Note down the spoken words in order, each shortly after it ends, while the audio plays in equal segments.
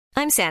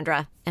I'm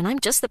Sandra, and I'm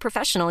just the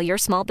professional your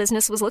small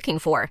business was looking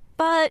for.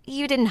 But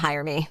you didn't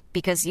hire me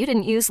because you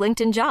didn't use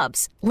LinkedIn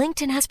Jobs.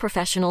 LinkedIn has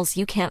professionals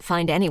you can't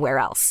find anywhere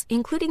else,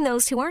 including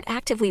those who aren't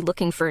actively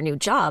looking for a new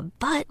job,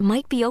 but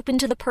might be open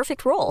to the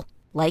perfect role,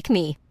 like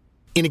me.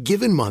 In a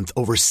given month,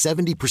 over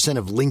 70%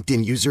 of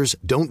LinkedIn users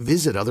don't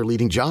visit other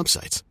leading job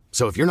sites.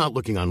 So if you're not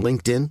looking on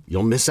LinkedIn,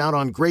 you'll miss out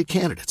on great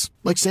candidates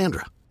like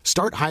Sandra.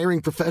 Start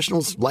hiring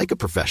professionals like a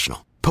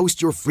professional.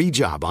 Post your free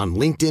job on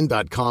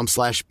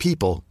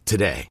linkedin.com/people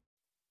today.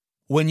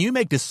 When you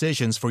make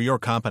decisions for your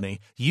company,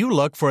 you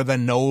look for the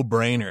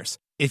no-brainers.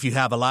 If you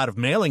have a lot of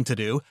mailing to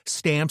do,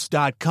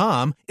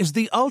 Stamps.com is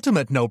the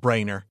ultimate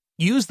no-brainer.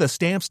 Use the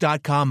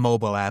Stamps.com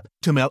mobile app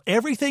to mail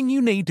everything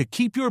you need to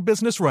keep your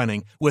business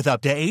running with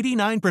up to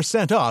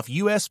 89% off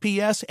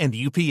USPS and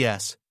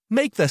UPS.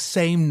 Make the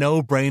same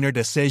no-brainer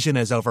decision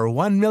as over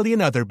 1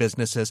 million other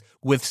businesses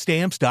with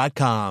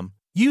Stamps.com.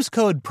 Use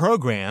code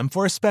PROGRAM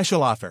for a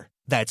special offer.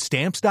 That's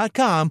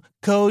Stamps.com,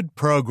 code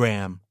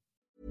PROGRAM.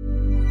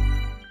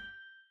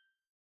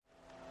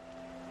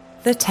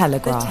 The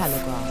Telegraph.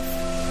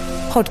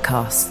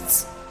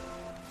 Podcasts.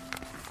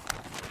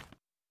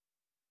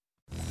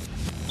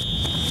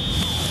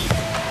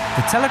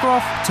 The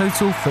Telegraph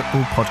Total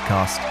Football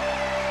Podcast,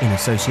 in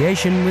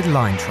association with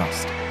Line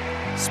Trust,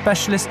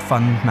 specialist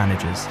fund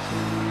managers.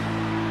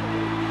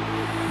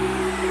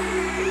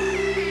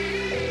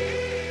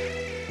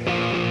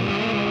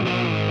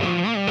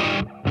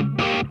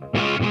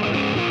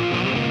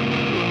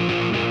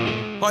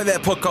 Hi there,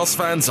 podcast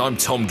fans. I'm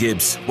Tom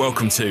Gibbs.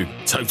 Welcome to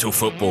Total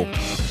Football.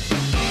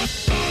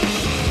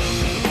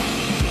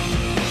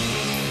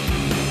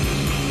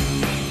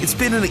 It's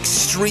been an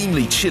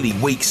extremely chilly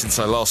week since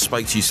I last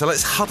spoke to you, so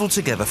let's huddle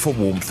together for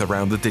warmth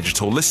around the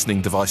digital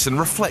listening device and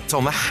reflect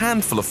on the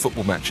handful of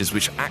football matches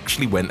which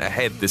actually went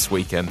ahead this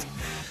weekend.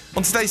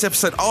 On today's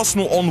episode,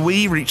 Arsenal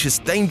ennui reaches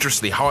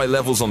dangerously high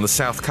levels on the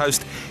south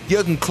coast,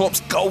 Jurgen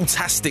Klopp's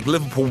goal-tastic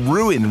Liverpool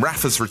ruin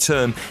Rafa's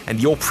return, and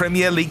your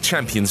Premier League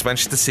champions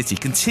Manchester City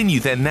continue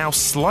their now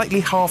slightly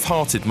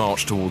half-hearted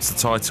march towards the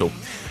title.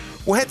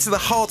 We'll head to the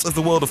heart of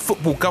the world of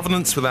football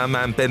governance with our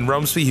man Ben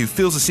Rumsby, who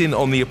fills us in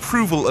on the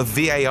approval of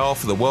VAR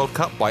for the World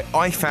Cup by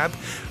IFAB,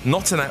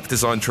 not an app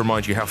designed to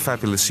remind you how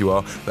fabulous you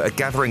are, but a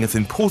gathering of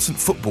important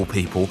football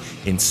people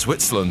in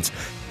Switzerland.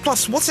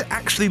 Plus, what's it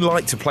actually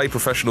like to play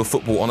professional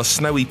football on a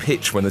snowy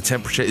pitch when the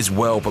temperature is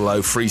well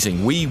below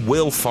freezing? We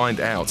will find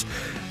out.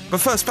 But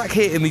first, back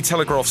here in the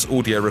Telegraph's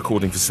audio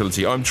recording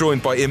facility, I'm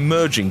joined by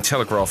emerging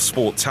Telegraph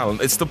sport talent.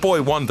 It's the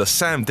boy wonder,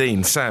 Sam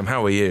Dean. Sam,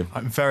 how are you?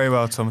 I'm very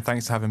well, Tom.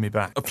 Thanks for having me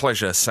back. A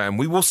pleasure, Sam.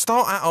 We will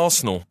start at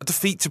Arsenal. A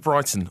defeat to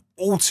Brighton,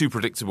 all too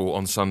predictable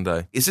on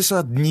Sunday. Is this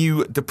a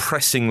new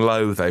depressing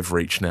low they've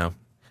reached now?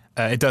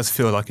 It does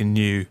feel like a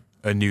new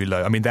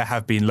low. I mean, there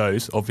have been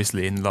lows,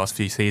 obviously, in the last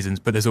few seasons,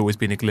 but there's always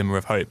been a glimmer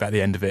of hope at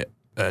the end of it,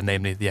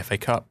 namely the FA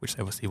Cup, which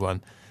they obviously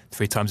won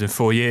 3 times in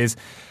 4 years.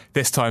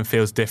 This time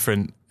feels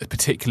different,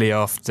 particularly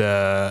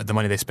after the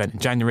money they spent in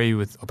January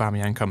with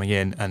Aubameyang coming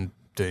in and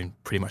doing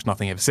pretty much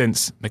nothing ever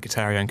since,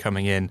 Mkhitaryan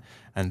coming in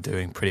and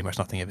doing pretty much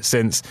nothing ever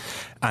since,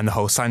 and the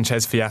whole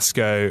Sanchez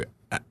fiasco,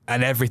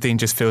 and everything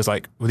just feels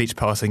like with each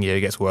passing year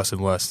it gets worse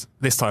and worse.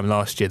 This time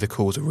last year, the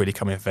calls were really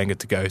coming for Wenger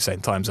to go,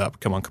 saying, time's up,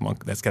 come on,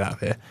 let's get out of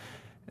here.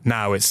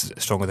 Now it's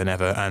stronger than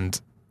ever, and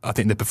I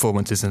think the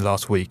performances in the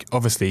last week,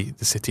 obviously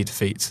the City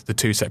defeats, the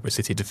 2 separate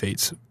City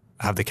defeats,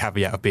 have the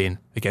caveat of being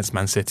against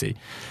Man City,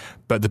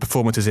 but the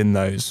performances in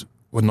those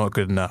were not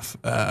good enough.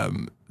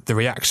 The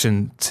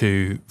reaction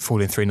to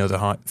falling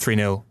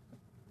 3-0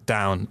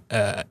 down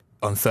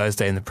on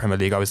Thursday in the Premier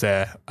League, I was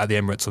there at the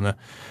Emirates on a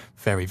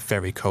very,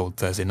 very cold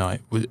Thursday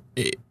night.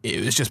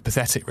 It was just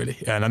pathetic, really.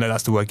 And I know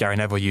that's the word Gary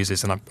Neville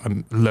uses, and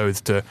I'm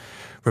loath to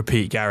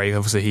repeat Gary.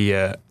 Obviously,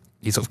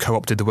 he sort of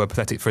co-opted the word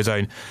pathetic for his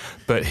own,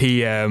 but I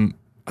think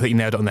he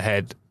nailed it on the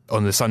head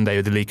on the Sunday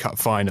of the League Cup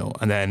final,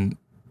 and then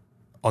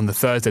on the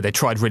Thursday they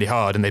tried really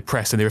hard and they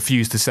pressed and they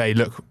refused to say,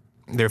 look,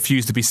 they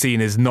refused to be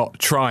seen as not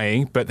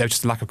trying, but there was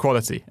just a lack of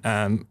quality.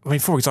 I mean,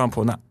 for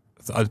example, and that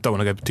I don't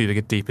want to go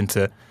too deep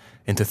into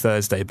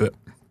Thursday, but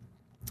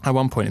at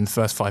one point in the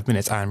first 5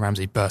 minutes, Aaron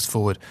Ramsey burst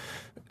forward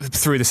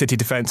through the City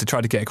defence to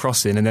try to get a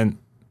cross in, and then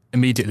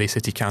immediately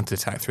City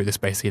counter-attacked through the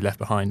space he left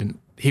behind, and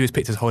he was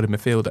picked as holding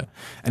midfielder.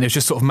 And it was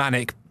just sort of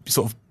manic,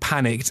 sort of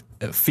panicked,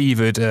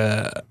 fevered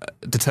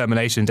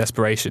determination,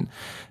 desperation.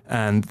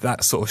 And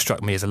that sort of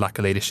struck me as a lack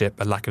of leadership,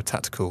 a lack of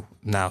tactical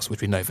nous,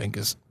 which we know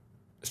Wenger's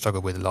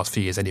struggled with the last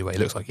few years anyway. It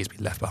looks like he's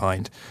been left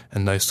behind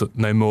and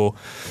no more.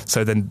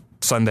 So then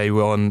Sunday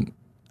we're on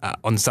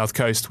the South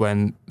Coast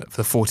when, for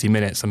the 40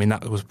 minutes, I mean,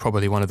 that was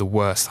probably one of the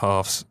worst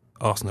halves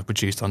Arsenal have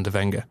produced under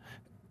Wenger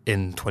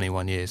in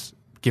 21 years.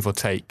 Give or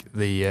take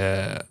the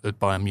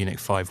Bayern Munich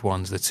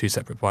 5-1s, the 2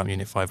 separate Bayern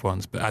Munich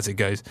 5-1s. But as it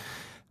goes,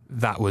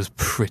 that was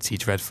pretty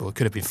dreadful. It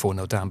could have been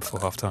 4-0 down before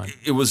half-time.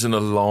 It was an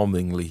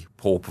alarmingly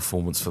poor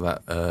performance for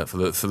that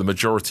for the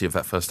majority of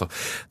that first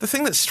half. The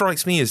thing that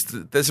strikes me is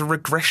that there's a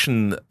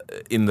regression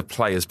in the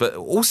players, but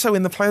also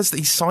in the players that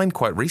he signed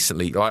quite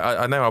recently.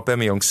 I know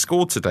Aubameyang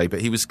scored today,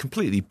 but he was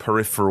completely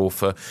peripheral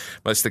for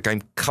most of the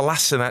game.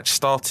 Kolasinac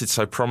started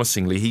so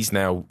promisingly. He's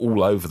now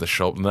all over the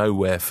shop,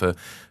 nowhere for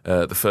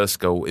the first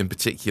goal in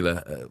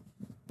particular.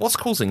 What's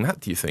causing that,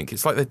 do you think?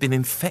 It's like they've been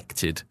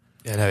infected.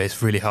 Yeah, no,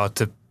 it's really hard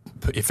to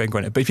put your finger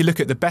on it. But if you look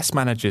at the best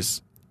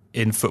managers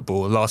in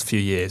football the last few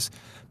years,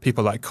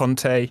 people like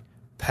Conte,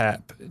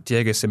 Pep,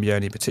 Diego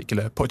Simeone in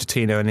particular,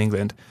 Pochettino in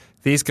England,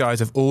 these guys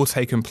have all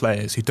taken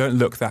players who don't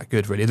look that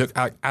good really, look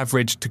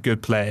average to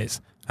good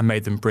players and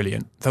made them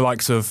brilliant. The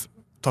likes of,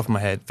 top of my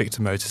head,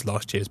 Victor Moses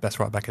last year's best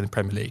right back in the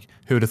Premier League.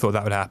 Who would have thought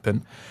that would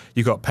happen?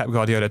 You've got Pep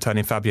Guardiola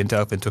turning Fabian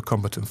Delph into a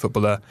competent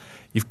footballer.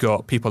 You've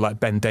got people like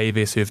Ben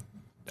Davies who've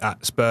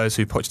at Spurs,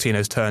 who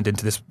Pochettino's turned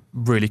into this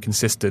really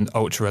consistent,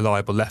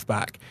 ultra-reliable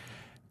left-back.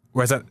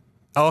 Whereas at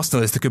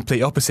Arsenal, it's the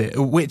complete opposite.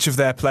 Which of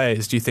their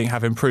players do you think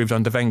have improved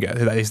under Wenger,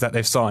 that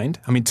they've signed?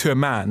 I mean, to a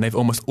man, they've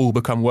almost all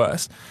become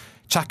worse.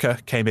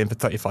 Xhaka came in for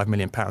 £35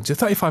 million. He's a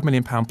 £35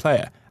 million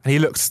player, and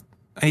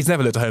he's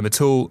never looked at home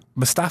at all.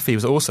 Mustafi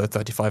was also a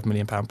 £35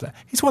 million player.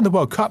 He's won the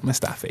World Cup,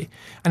 Mustafi,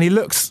 and he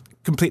looks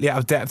completely out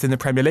of depth in the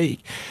Premier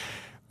League,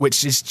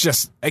 which is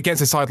just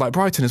against a side like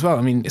Brighton as well.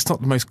 I mean, it's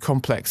not the most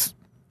complex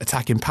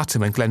attacking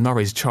pattern when Glenn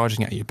Murray's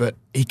charging at you, but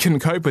he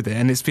couldn't cope with it,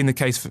 and it's been the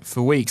case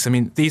for weeks. I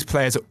mean, these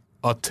players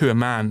are to a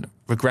man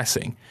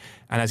regressing,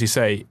 and as you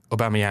say,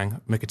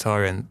 Aubameyang,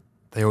 Mkhitaryan,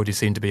 they already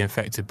seem to be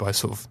infected by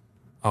sort of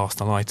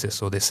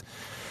Arsenalitis or this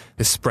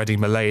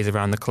spreading malaise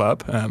around the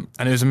club. And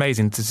it was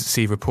amazing to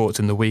see reports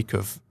in the week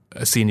of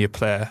a senior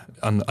player,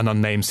 an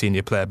unnamed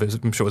senior player, but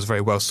I'm sure it was a very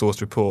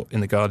well-sourced report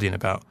in The Guardian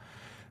about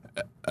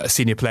a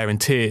senior player in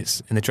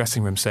tears in the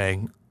dressing room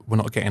saying, we're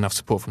not getting enough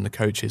support from the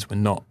coaches, we're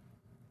not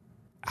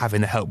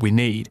having the help we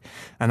need.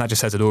 And that just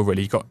says it all,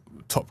 really. You've got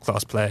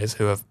top-class players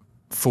who are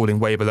falling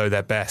way below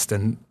their best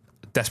and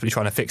desperately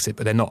trying to fix it,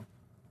 but they're not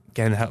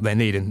getting the help they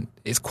need, and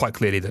it's quite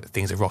clearly that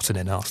things are rotten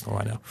in Arsenal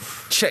right now.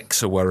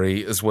 Cech's a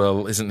worry as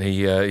well, isn't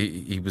he?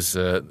 He was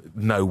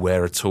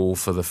nowhere at all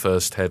for the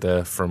first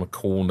header from a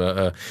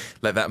corner.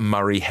 Let that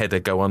Murray header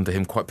go under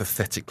him quite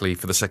pathetically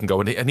for the second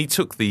goal. And he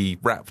took the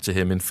rap to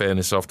him in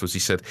fairness afterwards. He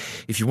said,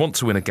 if you want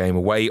to win a game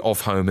away, off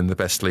home in the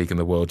best league in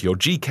the world, your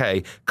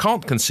GK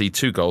can't concede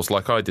 2 goals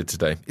like I did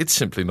today. It's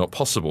simply not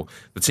possible.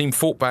 The team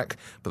fought back,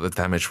 but the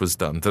damage was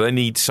done. Do they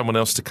need someone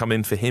else to come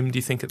in for him, do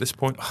you think, at this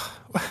point?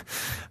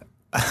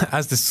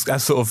 As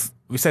sort of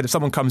we said, if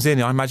someone comes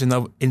in, I imagine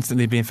they'll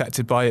instantly be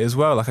infected by it as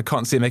well. Like, I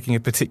can't see it making a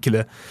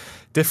particular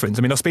difference.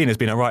 I mean, Ospina's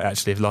been all right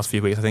actually the last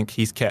few weeks. I think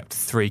he's kept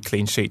 3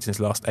 clean sheets in his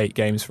last 8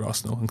 games for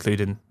Arsenal,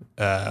 including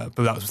but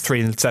that was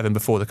 3 and 7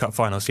 before the cup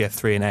final. So yeah,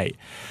 3 and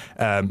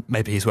 8.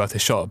 Maybe he's worth a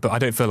shot, but I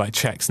don't feel like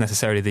Cech's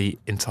necessarily the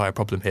entire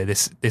problem here.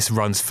 This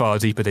runs far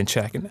deeper than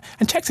Cech,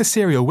 and Cech's a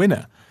serial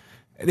winner.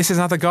 This is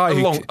another guy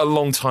a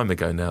long time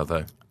ago now,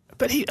 though.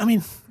 But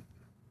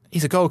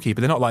he's a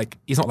goalkeeper.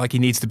 He's not like he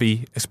needs to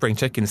be a spring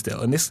chicken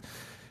still. And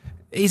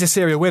he's a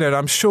serial winner. And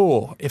I'm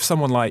sure if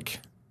someone like,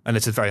 and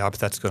this is very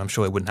hypothetical, I'm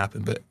sure it wouldn't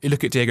happen, but you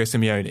look at Diego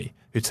Simeone,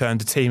 who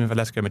turned a team of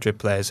Atletico Madrid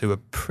players who were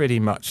pretty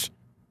much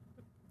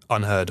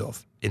unheard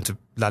of into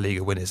La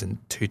Liga winners and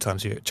 2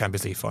 times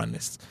Champions League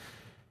finalists.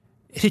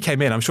 If he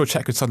came in, I'm sure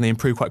Cech would suddenly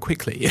improve quite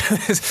quickly.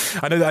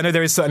 I know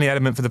there is certainly an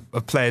element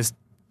of players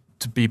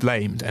to be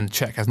blamed, and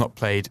Cech has not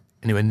played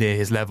anywhere near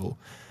his level.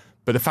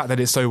 But the fact that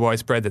it's so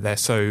widespread that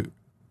they're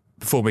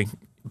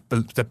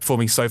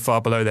performing so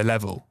far below their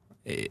level,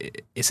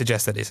 it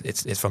suggests that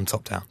it's from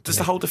top down. Does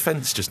the whole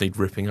defence just need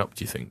ripping up,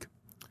 do you think?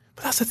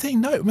 But that's the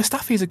thing. No,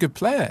 Mustafi's a good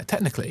player,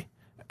 technically.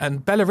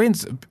 And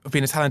Bellerin's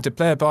been a talented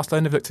player.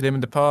 Barcelona have looked at him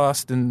in the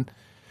past, and,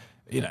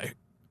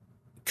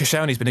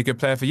 Koscielny's been a good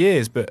player for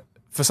years, but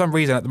for some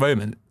reason at the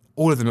moment,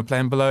 all of them are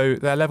playing below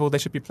their level they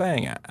should be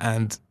playing at.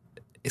 And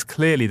it's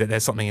clearly that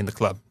there's something in the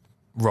club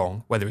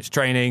wrong, whether it's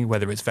training,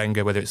 whether it's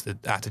Wenger, whether it's the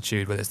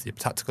attitude, whether it's the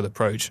tactical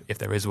approach, if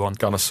there is one.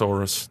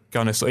 Gunnersaurus,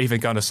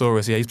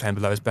 yeah, he's playing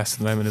below his best at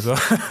the moment as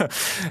well.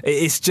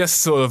 It's just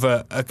sort of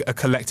a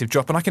collective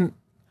drop, and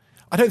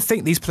I don't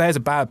think these players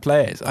are bad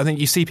players. I think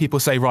you see people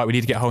say, right, we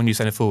need to get a whole new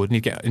centre forward, we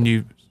need to get a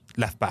new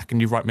left back, a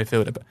new right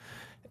midfielder, but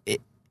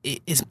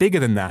it's bigger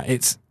than that.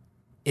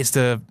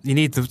 You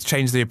need to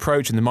change the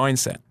approach and the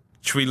mindset.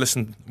 Should we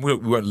listen? We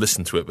won't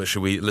listen to it, but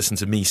should we listen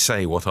to me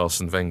say what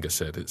Arsene Wenger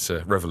said? It's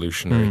a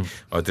revolutionary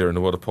idea in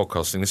the world of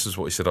podcasting. This is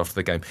what he said after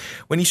the game.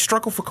 When you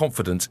struggle for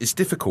confidence, it's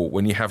difficult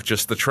when you have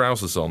just the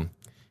trousers on.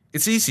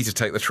 It's easy to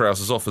take the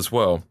trousers off as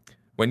well.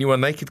 When you are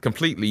naked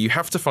completely, you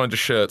have to find a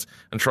shirt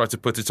and try to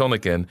put it on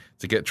again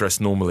to get dressed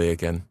normally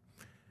again.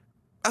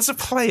 As a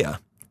player,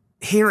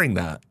 hearing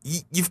that,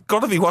 you've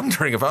got to be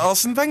wondering about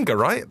Arsene Wenger,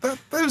 right?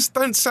 Those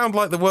don't sound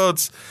like the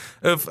words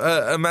of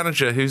a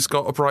manager who's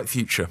got a bright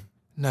future.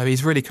 No,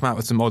 he's really come out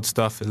with some odd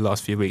stuff in the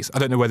last few weeks. I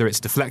don't know whether it's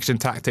deflection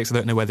tactics. I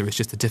don't know whether it's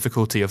just the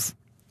difficulty of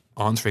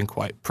answering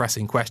quite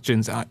pressing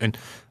questions. And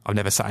I've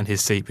never sat in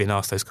his seat being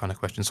asked those kind of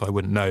questions, so I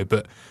wouldn't know.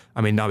 But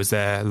I mean, I was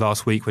there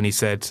last week when he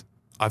said,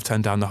 I've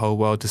turned down the whole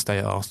world to stay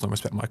at Arsenal and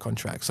respect my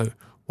contract. So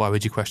why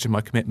would you question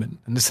my commitment?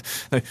 And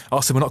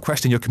Arsenal, we're not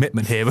questioning your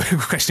commitment here. We're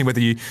questioning whether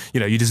you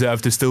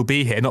deserve to still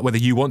be here, not whether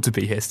you want to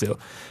be here still.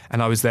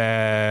 And I was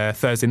there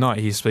Thursday night.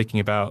 He's speaking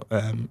about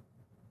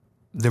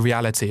the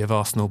reality of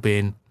Arsenal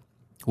being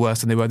worse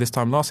than they were this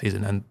time last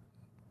season, and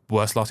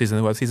worse last season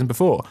than they were the season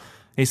before.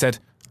 He said,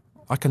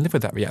 I can live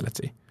with that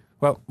reality.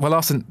 Well,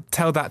 Arsene,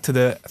 tell that to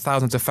the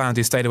thousands of fans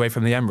who stayed away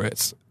from the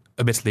Emirates.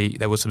 Admittedly,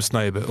 there was some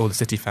snow, but all the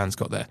City fans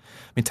got there.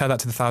 I mean, tell that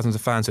to the thousands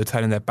of fans who are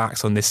turning their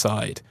backs on this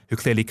side, who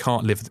clearly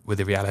can't live with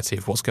the reality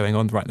of what's going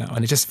on right now.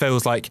 And it just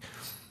feels like,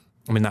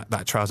 I mean,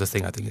 that trousers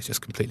thing, I think is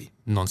just completely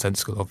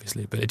nonsensical,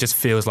 obviously, but it just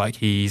feels like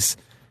he's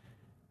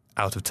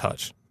out of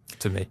touch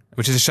to me,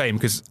 which is a shame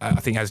because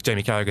I think, as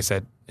Jamie Carragher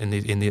said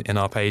in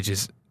our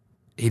pages,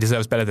 he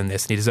deserves better than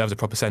this and he deserves a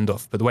proper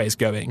send-off. But the way it's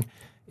going,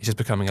 it's just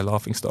becoming a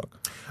laughingstock.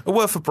 A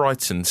word for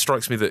Brighton.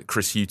 Strikes me that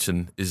Chris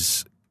Hughton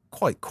is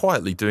quite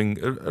quietly doing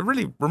a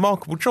really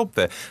remarkable job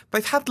there.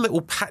 They've had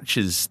little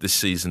patches this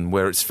season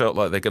where it's felt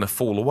like they're going to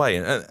fall away.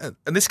 And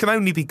this can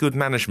only be good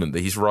management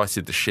that he's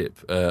righted the ship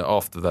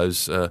after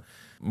those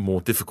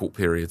more difficult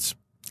periods.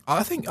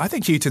 I think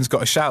Hughton's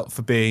got a shout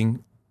for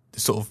being the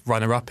sort of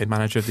runner-up in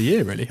Manager of the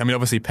Year, really. I mean,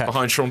 obviously Pep...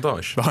 Behind Sean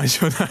Dyche.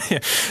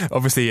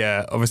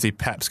 Yeah. Obviously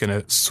Pep's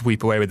going to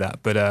sweep away with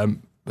that. But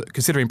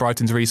considering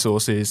Brighton's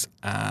resources,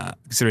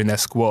 considering their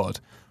squad,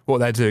 what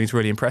they're doing is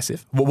really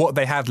impressive. What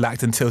they had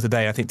lacked until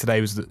today, I think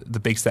today was the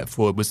big step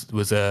forward, was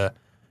the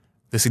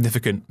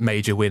significant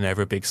major win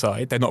over a big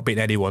side. They're not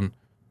beating anyone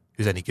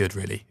who's any good,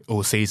 really,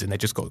 all season. They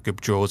just got good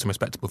draws and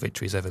respectable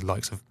victories over the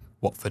likes of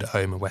Watford at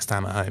home and West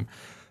Ham at home.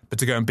 But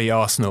to go and beat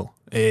Arsenal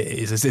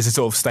is a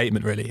sort of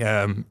statement, really.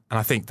 And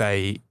I think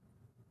they've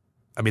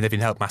been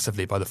helped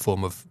massively by the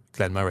form of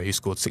Glenn Murray, who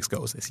scored 6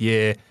 goals this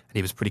year, and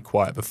he was pretty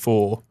quiet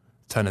before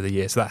turn of the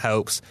year, so that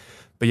helps.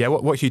 But yeah,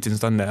 what Hughton's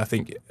done there, I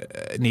think,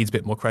 needs a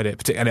bit more credit,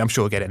 particularly, I'm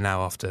sure he'll get it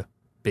now after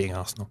beating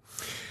Arsenal.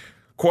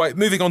 Quite.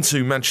 Moving on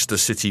to Manchester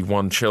City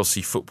 1,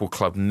 Chelsea Football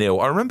Club 0.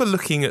 I remember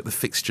looking at the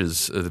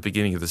fixtures at the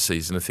beginning of the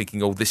season and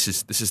thinking, this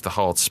is the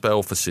hard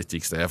spell for City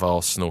because they have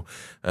Arsenal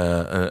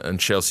and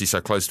Chelsea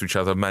so close to each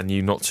other, Man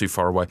U not too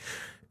far away.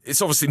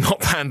 It's obviously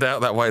not panned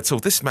out that way at all.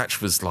 This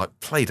match was like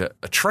played at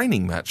a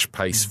training match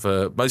pace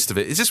for most of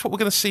it. Is this what we're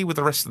going to see with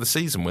the rest of the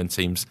season when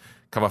teams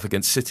come up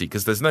against City?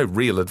 Because there's no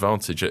real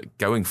advantage at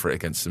going for it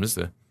against them, is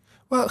there?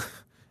 Well,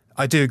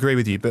 I do agree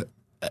with you, but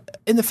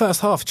in the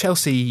first half,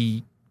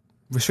 Chelsea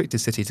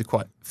restricted City to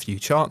quite a few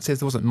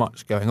chances. There wasn't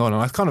much going on.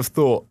 And I kind of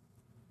thought,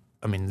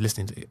 I mean,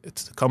 listening to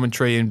the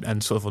commentary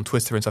and sort of on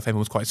Twitter and stuff, everyone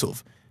was quite sort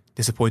of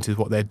disappointed with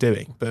what they're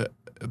doing. But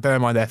bear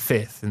in mind they're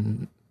 5th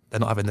and they're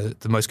not having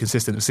the most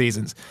consistent of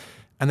seasons.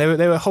 And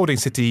they were holding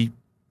City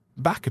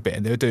back a bit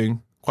and they were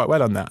doing quite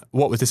well on that.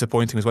 What was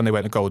disappointing was when they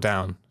went a goal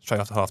down straight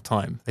after half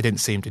time, they didn't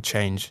seem to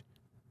change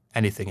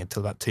anything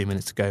until about 2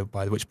 minutes to go,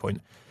 by which point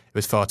it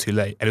was far too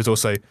late. And it was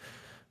also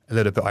a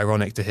little bit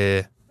ironic to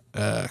hear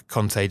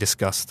Conte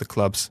discuss the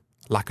club's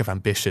lack of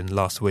ambition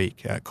last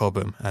week at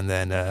Cobham, and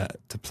then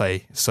to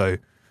play so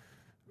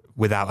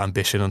without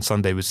ambition on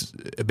Sunday was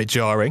a bit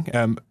jarring.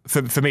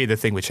 For me, the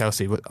thing with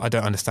Chelsea, I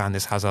don't understand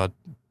this Hazard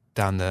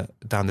down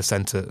the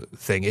centre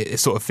thing. It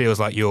sort of feels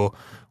like you're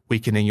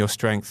weakening your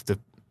strength to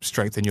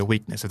strengthen your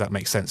weakness, if that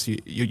makes sense.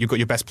 You've got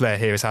your best player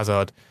here is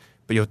Hazard,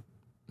 but you're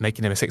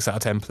making him a 6 out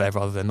of 10 player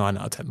rather than 9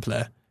 out of 10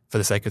 player for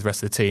the sake of the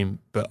rest of the team.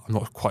 But I'm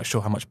not quite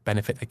sure how much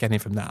benefit they're getting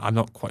from that. I'm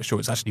not quite sure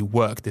it's actually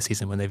worked this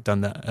season when they've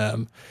done that.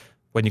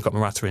 When you've got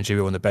Morata and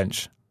Giroud on the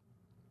bench,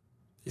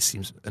 it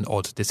seems an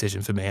odd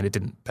decision for me, and it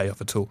didn't pay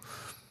off at all.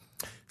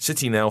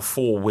 City now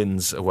 4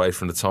 wins away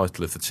from the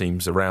title if the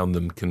teams around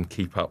them can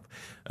keep up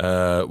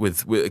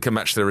can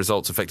match their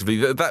results effectively.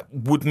 That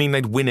would mean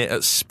they'd win it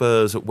at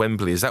Spurs at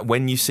Wembley. Is that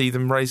when you see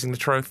them raising the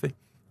trophy?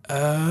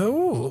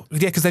 Yeah,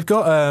 because they've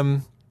got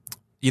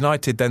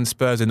United then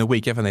Spurs in the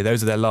week, haven't they?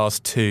 Those are their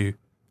last 2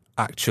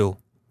 actual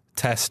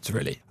tests,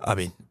 really. I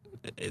mean,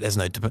 there's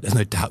no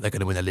doubt they're going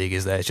to win the league,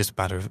 is there? It's just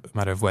a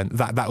matter of when.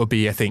 That would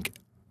be, I think,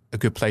 a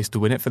good place to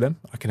win it for them.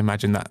 I can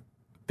imagine that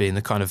being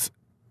the kind of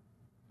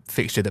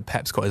fixture that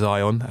Pep's got his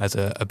eye on as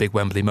a big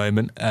Wembley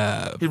moment.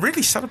 He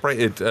really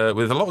celebrated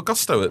with a lot of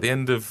gusto at the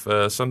end of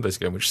Sunday's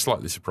game, which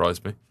slightly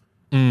surprised me.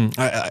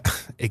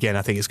 Again,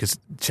 I think it's because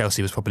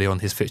Chelsea was probably on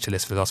his fixture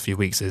list for the last few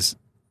weeks, as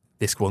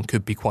this one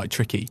could be quite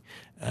tricky.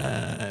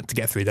 To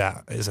get through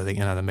that is, I think,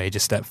 another major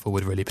step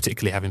forward, really,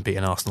 particularly having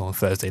beaten Arsenal on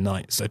Thursday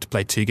night. So to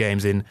play 2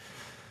 games in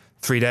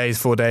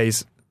 4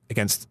 days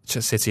against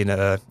City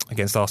and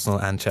against Arsenal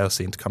and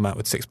Chelsea, and to come out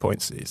with 6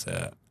 points is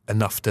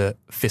enough to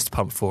fist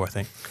pump for, I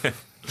think.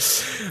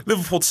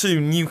 Liverpool 2,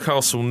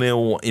 Newcastle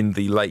 0 in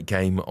the late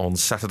game on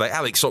Saturday.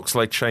 Alex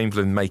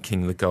Oxlade-Chamberlain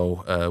making the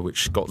goal,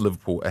 which got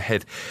Liverpool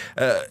ahead.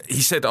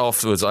 He said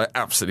afterwards, I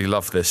absolutely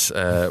love this,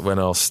 when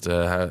asked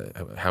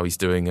how he's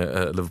doing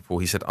at Liverpool.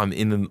 He said, I'm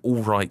in an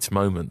all-right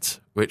moment,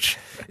 which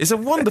is a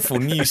wonderful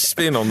new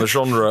spin on the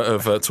genre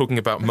of talking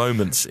about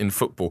moments in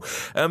football.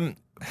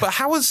 But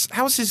how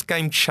has his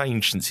game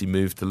changed since he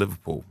moved to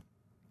Liverpool?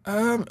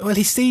 Well,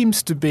 he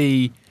seems to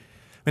be...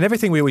 I mean,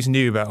 everything we always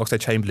knew about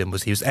Oxlade-Chamberlain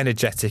was he was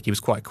energetic, he was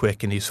quite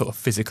quick, and he was sort of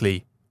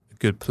physically a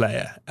good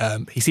player.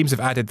 He seems to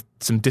have added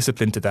some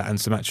discipline to that and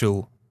some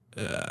actual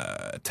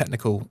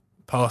technical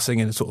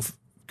passing and sort of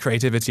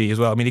creativity as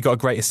well. I mean, he got a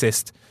great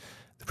assist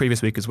the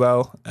previous week as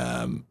well,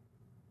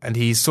 and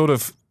he's sort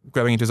of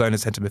growing into his own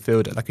as centre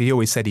midfielder, like he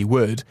always said he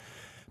would,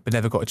 but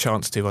never got a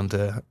chance to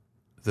under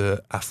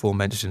the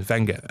aforementioned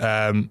Wenger,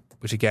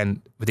 which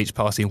again, with each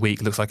passing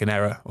week, looks like an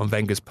error on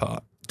Wenger's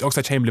part.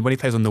 Oxlade-Chamberlain, when he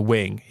plays on the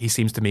wing, he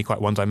seems to me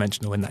quite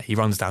one-dimensional in that he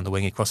runs down the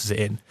wing, he crosses it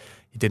in.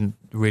 He didn't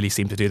really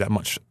seem to do that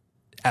much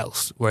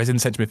else. Whereas in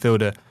central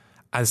midfielder,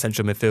 as a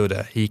central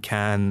midfielder, he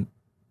can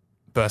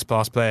burst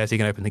past players, he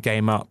can open the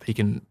game up, he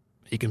can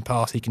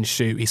pass, he can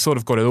shoot. He's sort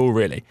of got it all,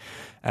 really,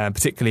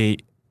 particularly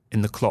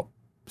in the Klopp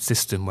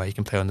system where he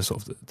can play on the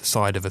sort of the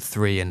side of a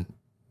three and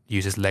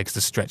use his legs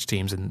to stretch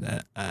teams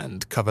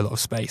and cover a lot of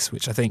space,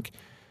 which I think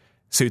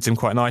suits him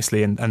quite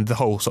nicely. And the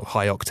whole sort of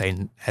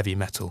high-octane, heavy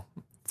metal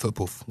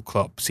football from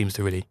Klopp seems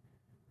to really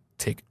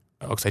tick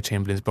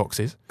Oxlade-Chamberlain's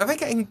boxes. Are they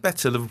getting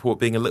better, Liverpool, at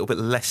being a little bit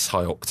less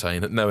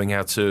high-octane, at knowing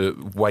how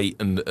to wait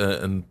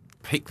and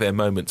pick their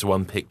moment to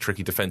unpick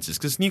tricky defences?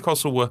 Because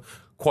Newcastle were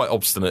quite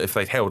obstinate. If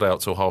they'd held out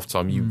till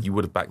half-time, you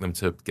would have backed them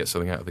to get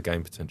something out of the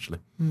game, potentially.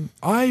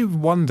 I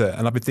wonder,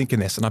 and I've been thinking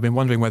this, and I've been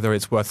wondering whether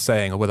it's worth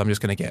saying or whether I'm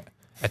just going to get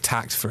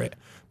attacked for it.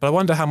 But I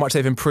wonder how much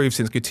they've improved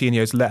since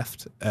Coutinho's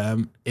left.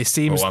 It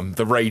seems...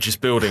 the rage is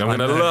building. I'm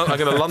going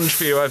to lunge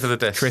for you over the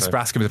desk. Chris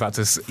Bascom is about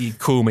to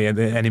call me at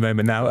any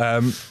moment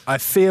now. I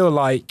feel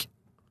like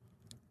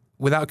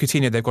without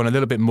Coutinho, they've gone a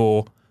little bit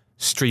more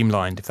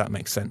streamlined, if that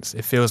makes sense.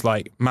 It feels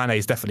like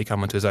Mane's definitely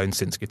come onto his own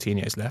since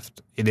Coutinho's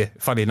left.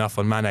 Funny enough,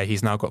 on Mane,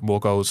 he's now got more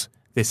goals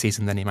this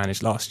season than he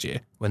managed last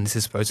year, when this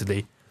is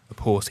supposedly a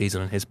poor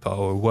season on his part,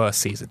 or a worse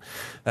season.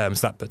 So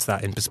that puts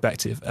that in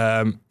perspective.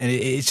 And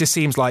it just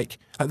seems like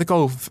the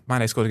goal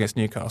Mane scored against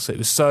Newcastle, it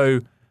was so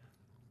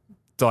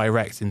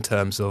direct in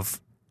terms of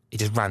he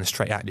just ran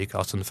straight at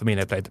Newcastle, and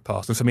Firmino played the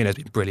pass. And Firmino's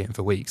been brilliant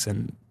for weeks,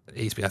 and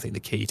he's been, I think, the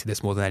key to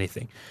this more than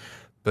anything.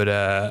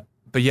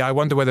 But yeah, I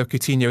wonder whether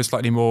Coutinho is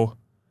slightly more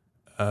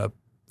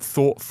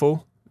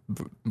thoughtful,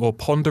 more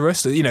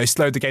ponderous. You know, he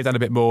slowed the game down a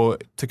bit more,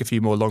 took a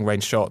few more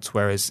long-range shots,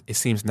 whereas it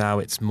seems now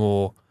it's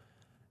more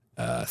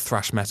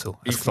thrash metal.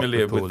 Are you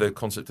familiar with the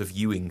concept of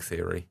Ewing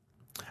theory?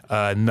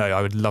 No,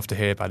 I would love to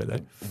hear about it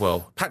though.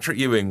 Well, Patrick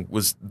Ewing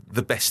was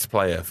the best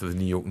player for the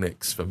New York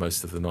Knicks for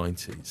most of the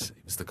 90s.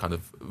 He was the kind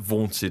of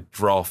vaunted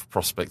draft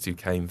prospect who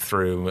came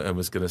through and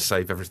was going to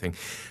save everything.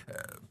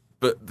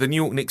 But the New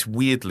York Knicks,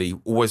 weirdly,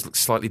 always looked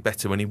slightly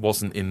better when he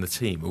wasn't in the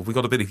team. Have we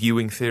got a bit of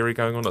Ewing theory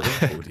going on at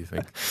Liverpool, what do you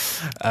think?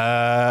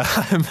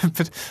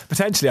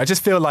 Potentially. I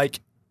just feel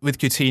like with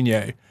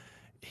Coutinho,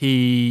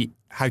 he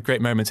had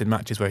great moments in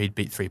matches where he'd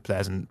beat three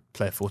players and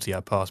play a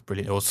 40-yard pass,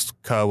 brilliant, or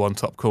curl one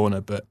top corner,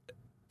 but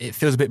it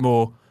feels a bit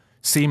more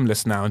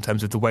seamless now in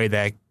terms of the way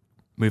they're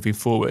moving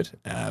forward.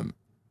 And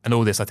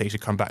all this, I think,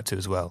 should come back to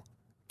as well.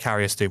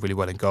 Carrier's doing really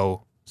well in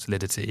goal,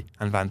 solidity,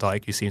 and Van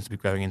Dijk, who seems to be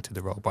growing into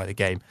the role by the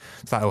game.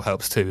 So that all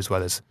helps too, as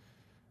well as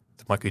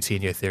my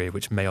Coutinho theory,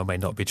 which may or may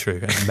not be true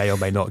and may or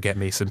may not get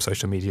me some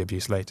social media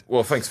abuse later.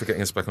 Well, thanks for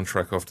getting us back on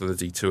track after the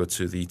detour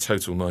to the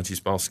Total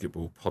 90s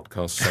Basketball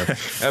podcast.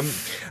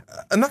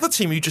 So, another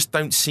team who just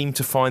don't seem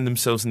to find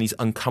themselves in these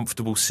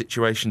uncomfortable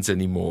situations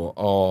anymore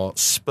are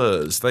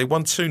Spurs. They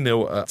won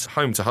 2-0 at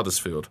home to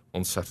Huddersfield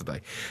on Saturday.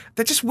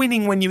 They're just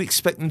winning when you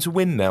expect them to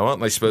win now,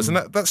 aren't they, Spurs? And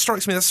that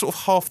strikes me, that's sort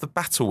of half the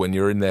battle when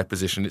you're in their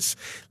position. It's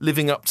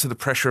living up to the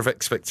pressure of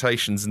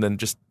expectations and then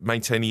just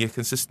maintaining your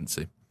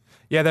consistency.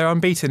 Yeah, they're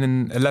unbeaten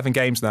in 11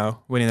 games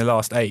now, winning the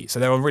last 8. So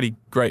they're on really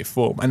great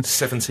form. And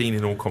 17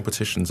 in all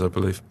competitions, I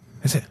believe.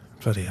 Is it?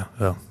 Bloody hell.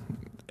 Well,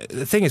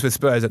 the thing is with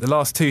Spurs, that the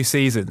last 2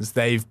 seasons,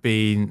 they've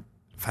been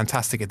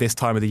fantastic at this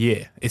time of the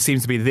year. It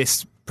seems to be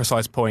this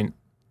precise point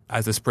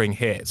as the spring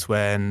hits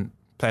when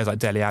players like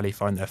Dele Alli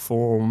find their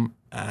form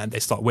and they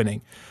start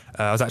winning.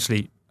 I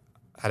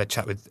had a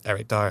chat with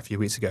Eric Dyer a few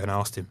weeks ago and I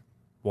asked him,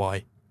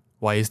 why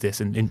is this?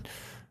 And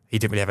he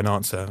didn't really have an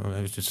answer.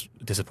 It was just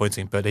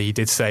disappointing. But he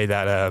did say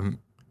that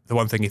the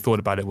one thing he thought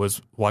about it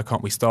was, why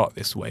can't we start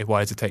this way?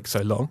 Why does it take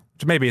so long?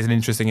 Which maybe is an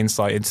interesting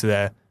insight into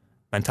their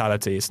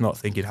mentality. It's not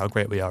thinking how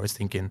great we are, it's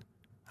thinking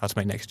how to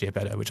make next year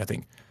better, which I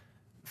think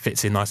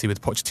fits in nicely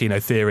with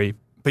Pochettino theory.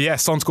 But yeah,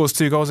 Son scores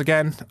 2 goals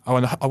again.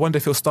 I wonder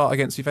if he'll start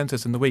against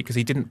Juventus in the week, because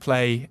he didn't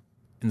play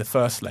in the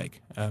first leg.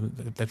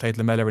 They played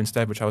Lamela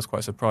instead, which I was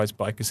quite surprised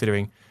by,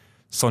 considering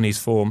Sonny's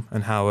form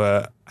and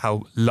how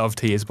loved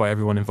he is by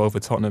everyone involved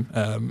with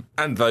Tottenham.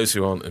 And those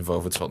who aren't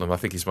involved with Tottenham. I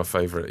think he's my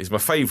favourite. He's my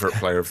favourite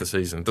player of the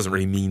season. It doesn't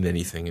really mean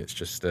anything. It's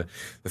just the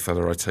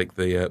fella I take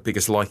the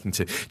biggest liking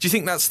to. Do you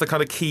think that's the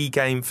kind of key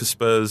game for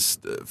Spurs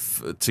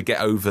to get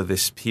over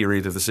this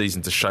period of the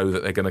season, to show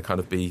that they're going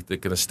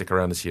to stick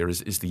around this year?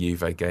 Is the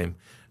Juve game?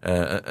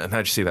 And how do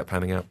you see that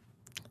panning out?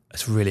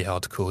 It's really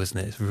hard to call, isn't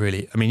it? It's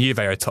really. I mean, Juve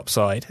are a top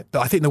side, but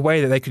I think the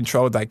way that they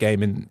controlled that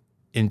game in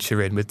in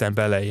Turin with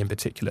Dembele in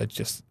particular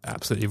just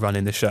absolutely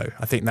running the show.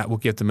 I think that will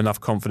give them enough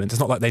confidence. It's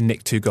not like they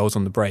nicked 2 goals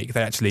on the break.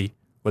 They actually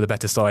were the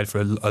better side for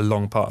a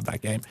long part of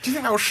that game. Do you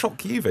think that will shock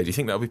Juve? Do you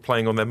think that will be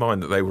playing on their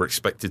mind that they were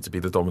expected to be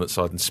the dominant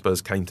side and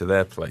Spurs came to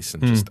their place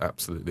and just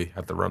absolutely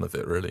had the run of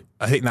it, really?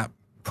 I think that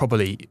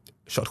probably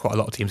shocked quite a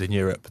lot of teams in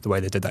Europe, the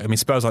way they did that. I mean,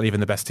 Spurs aren't even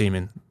the best team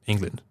in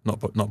England, not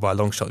by a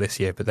long shot this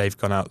year, but they've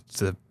gone out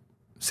to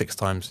 6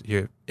 times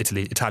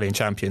Italian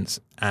champions,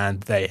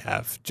 and they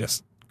have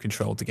just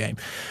controlled the game,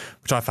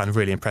 which I found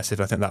really impressive.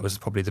 I think that was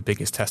probably the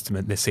biggest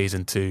testament this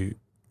season to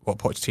what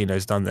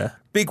Pochettino's done there.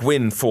 Big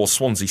win for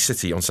Swansea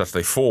City on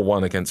Saturday,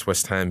 4-1 against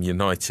West Ham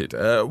United.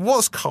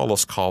 What's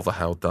Carlos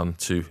Carvalhal done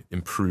to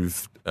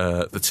improve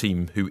the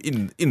team who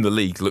in the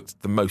league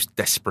looked the most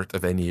desperate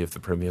of any of the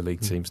Premier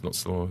League teams not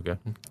so long ago?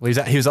 Well,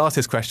 he was asked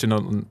this question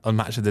on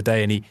Match of the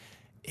Day, and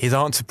his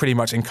answer pretty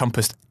much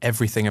encompassed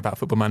everything about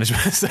football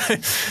management. So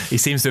he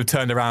seems to have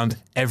turned around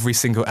every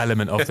single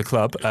element of the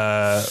club,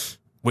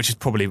 which is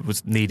probably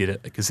was needed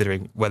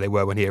considering where they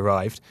were when he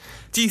arrived.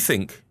 Do you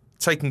think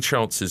taking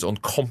chances on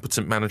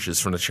competent managers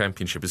from the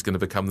Championship is going to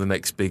become the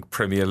next big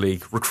Premier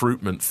League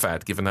recruitment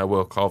fad, given how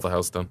well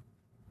Carvalhal's done?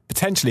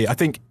 Potentially. I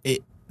think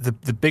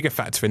the bigger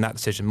factor in that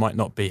decision might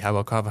not be how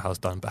well Carvalhal's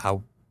done, but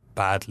how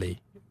badly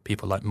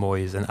people like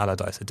Moyes and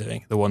Allardyce are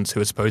doing, the ones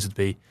who are supposed to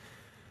be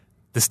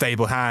the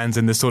stable hands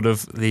and the sort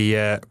of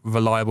the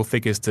reliable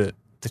figures to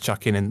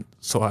chuck in and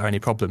sort out any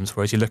problems.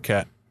 Whereas you look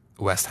at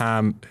West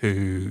Ham,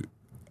 who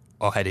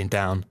are heading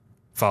down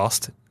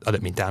fast. I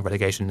don't mean down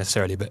relegation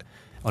necessarily, but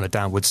on a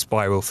downward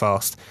spiral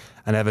fast.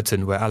 And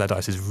Everton, where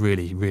Allardyce has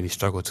really, really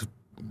struggled to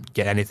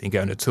get anything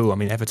going at all. I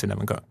mean, Everton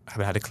haven't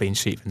had a clean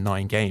sheet for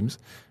 9 games.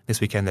 This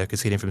weekend they're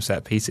conceding from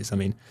set pieces. I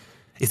mean,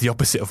 it's the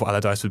opposite of what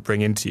Allardyce would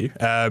bring into you.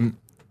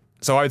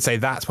 So I would say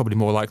that's probably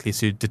more likely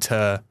to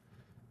deter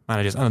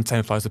managers. And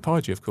same applies to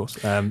Pardew, of course.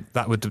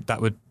 That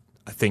would,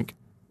 I think,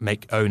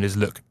 make owners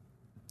look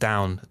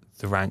down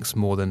the ranks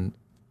more than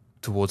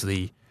towards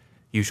the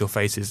usual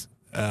faces.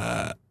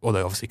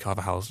 Although obviously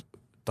Carvalhal's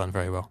done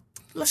very well.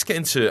 Let's get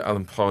into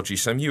Alan Pardew.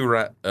 Sam, you were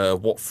at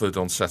Watford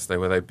on Saturday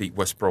where they beat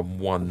West Brom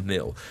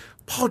 1-0.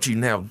 Pardew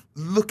now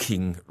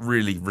looking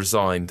really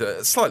resigned.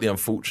 Slightly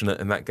unfortunate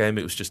in that game.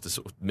 It was just a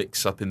sort of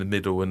mix-up in the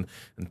middle and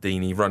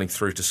Deeney running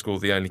through to score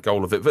the only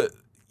goal of it. But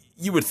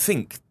you would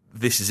think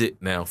this is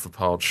it now for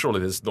Pardew. Surely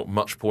there's not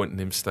much point in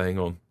him staying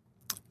on.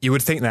 You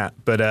would think that,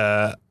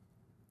 but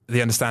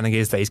the understanding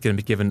is that he's going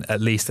to be given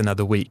at least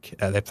another week.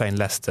 They're playing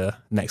Leicester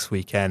next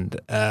weekend.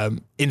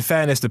 In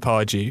fairness to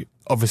Pardew,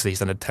 obviously he's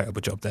done a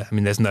terrible job there. I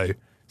mean, there's no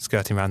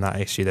skirting around that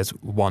issue. There's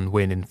 1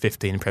 win in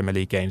 15 Premier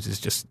League games. It's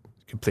just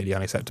completely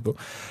unacceptable.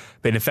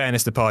 But in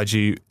fairness to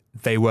Pardew,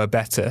 they were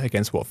better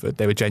against Watford.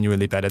 They were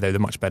genuinely better. They were the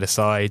much better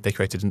side. They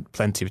created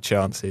plenty of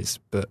chances,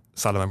 but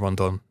Salah and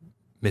Rondon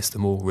missed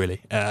them all,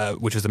 really,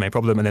 which was the main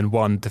problem. And then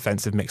one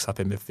defensive mix-up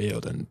in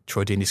midfield, and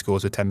Troy Deeney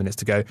scores with 10 minutes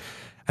to go.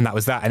 And that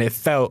was that. And it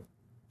felt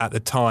at the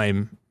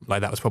time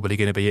like that was probably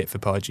going to be it for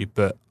Pardew.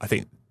 But I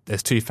think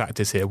there's 2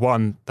 factors here.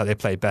 One, that they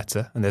played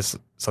better, and there's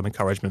some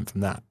encouragement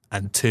from that.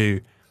 And 2,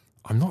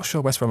 I'm not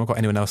sure West Brom have got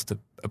anyone else to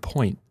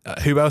appoint.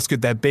 Who else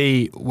could there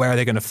be? Where are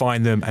they going to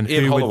find them? And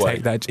Ian who Holloway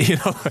would take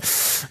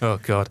that? Oh,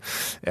 God.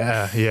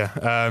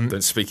 Yeah.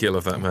 Don't speak ill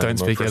of that man. Don't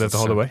speak ill of the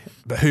Holloway.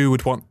 But who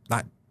would want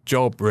that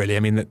job, really? I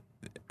mean,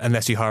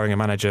 unless you're hiring a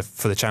manager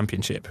for the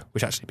Championship,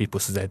 which actually people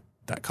said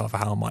that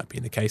Carvalhal might be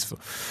in the case for.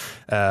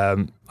 I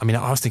mean,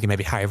 I was thinking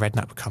maybe Harry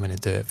Redknapp would come in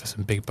and do it for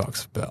some big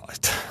bucks, but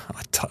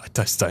I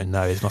just don't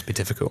know. It must be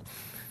difficult.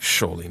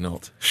 Surely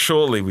not.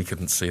 Surely we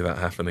couldn't see that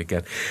happen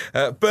again.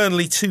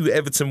 Burnley 2,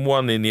 Everton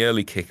 1 in the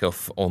early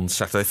kick-off on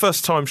Saturday.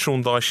 First time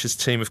Sean Dyche's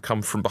team have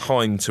come from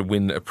behind to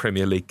win a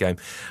Premier League game.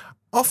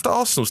 After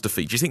Arsenal's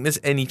defeat, do you think there's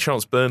any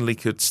chance Burnley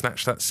could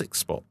snatch that 6th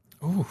spot?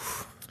 Ooh.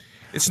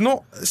 It's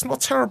not a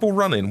terrible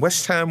run-in.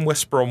 West Ham,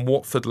 West Brom,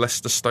 Watford,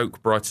 Leicester,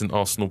 Stoke, Brighton,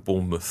 Arsenal,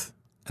 Bournemouth.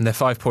 And they're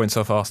 5 points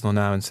off Arsenal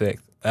now in 6th.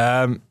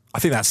 I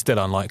think that's still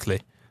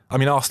unlikely. I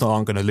mean, Arsenal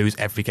aren't going to lose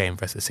every game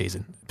for the rest of the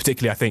season.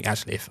 Particularly, I think,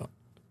 actually,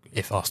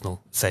 if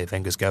Arsenal say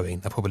Wenger's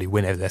going, they'll probably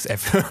win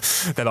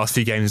their last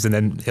few games and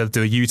then he'll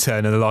do a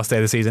U-turn on the last day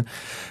of the season.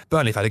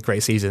 Burnley have had a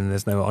great season,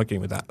 there's no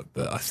arguing with that.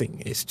 But I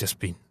think it's just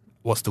been,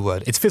 what's the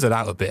word? It's fizzled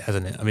out a bit,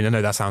 hasn't it? I mean, I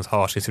know that sounds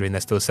harsh considering they're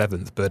still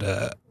 7th, but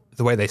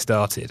the way they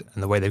started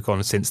and the way they've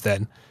gone since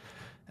then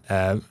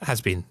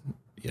has been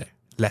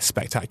less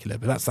spectacular.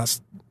 But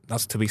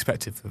that's to be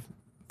expected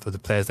for the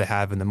players they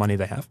have and the money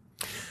they have.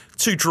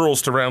 2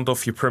 draws to round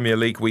off your Premier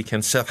League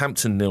weekend.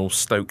 Southampton 0,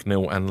 Stoke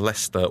 0 and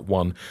Leicester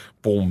 1,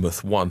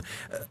 Bournemouth 1.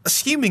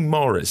 Assuming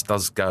Mahrez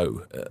does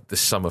go this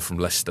summer from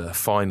Leicester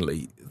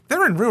finally,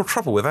 they're in real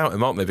trouble without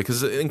him, aren't they?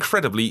 Because an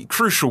incredibly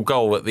crucial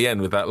goal at the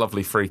end with that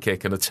lovely free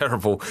kick and a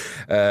terrible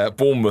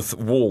Bournemouth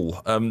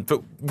wall.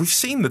 But we've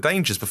seen the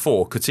dangers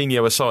before,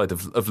 Coutinho aside,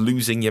 of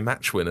losing your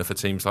match winner for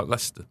teams like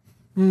Leicester.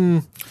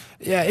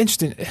 Yeah,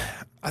 interesting.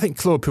 I think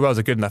Claude Puel's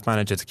a good enough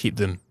manager to keep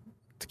them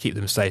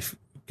safe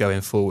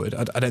going forward.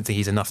 I don't think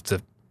he's enough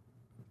to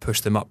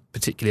push them up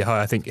particularly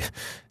high. I think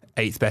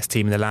eighth best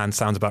team in the land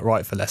sounds about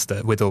right for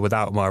Leicester, with or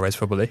without Mahrez,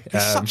 probably.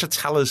 He's such a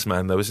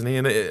talisman, though, isn't he?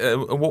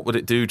 And what would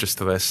it do just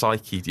to their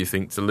psyche, do you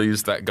think, to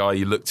lose that guy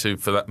you look to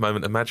for that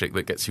moment of magic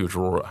that gets you a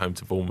draw at home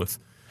to Bournemouth?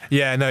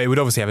 Yeah, no, it would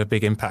obviously have a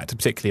big impact,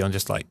 particularly on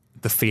just like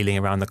the feeling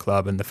around the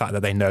club and the fact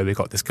that they know we've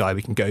got this guy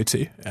we can go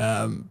to.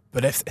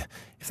 But if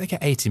they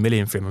get 80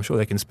 million for him, I'm sure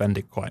they can spend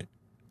it quite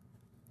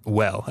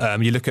well.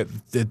 You look at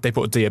they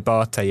brought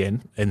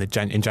Diabate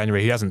in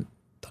January. He hasn't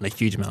done a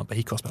huge amount, but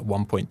he cost about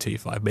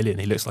 1.25 million.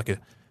 He looks like a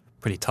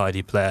pretty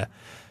tidy player.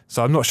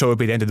 So I'm not sure it would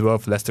be the end of the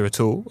world for Leicester at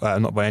all,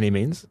 not by any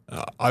means.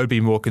 I would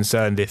be more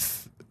concerned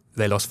if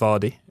they lost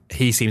Vardy.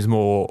 He seems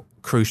more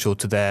crucial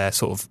to their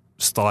sort of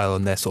style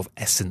and their sort of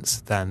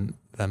essence than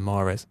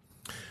Mahrez.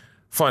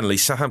 Finally,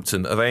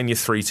 Southampton, are they in your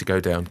 3 to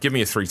go down? Give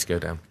me a 3 to go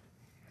down.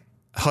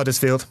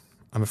 Huddersfield,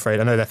 I'm afraid.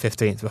 I know they're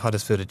 15th, but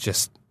Huddersfield I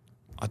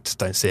just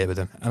don't see it with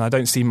them. And I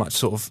don't see much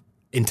sort of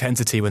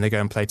intensity when they go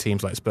and play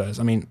teams like Spurs.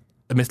 I mean,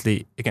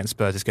 admittedly, against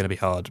Spurs it's going to be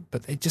hard,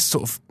 but they just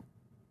sort of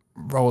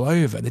roll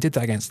over. They did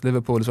that against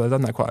Liverpool as well. They've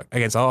done that quite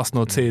against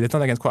Arsenal too. They've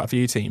done that against quite a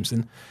few teams.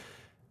 And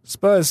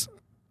Spurs,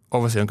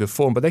 obviously on good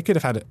form, but they could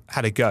have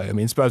had a go. I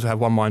mean, Spurs will have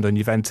one mind on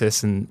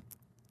Juventus, and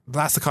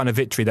that's the kind of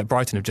victory that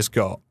Brighton have just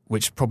got,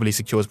 which probably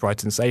secures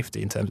Brighton's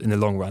safety in the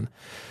long run.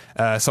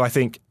 So I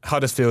think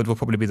Huddersfield will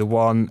probably be the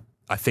one.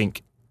 I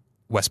think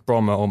West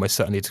Brom are almost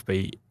certainly to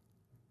be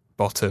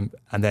bottom,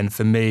 and then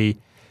for me,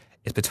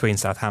 it's between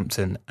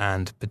Southampton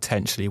and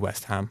potentially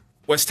West Ham.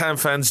 West Ham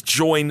fans,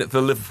 join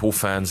the Liverpool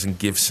fans and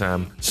give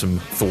Sam some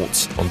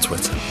thoughts on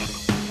Twitter.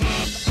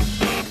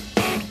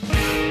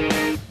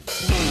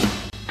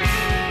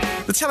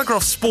 The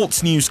Telegraph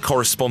sports news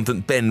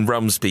correspondent Ben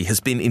Rumsby has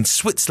been in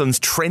Switzerland's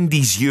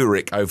trendy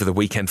Zurich over the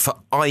weekend for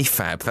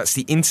IFAB. That's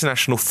the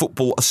International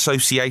Football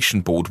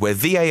Association Board, where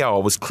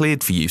VAR was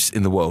cleared for use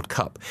in the World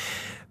Cup.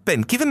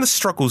 Ben, given the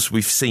struggles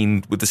we've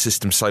seen with the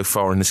system so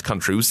far in this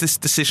country, was this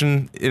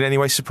decision in any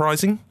way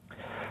surprising?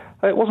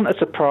 It wasn't a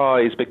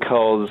surprise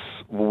because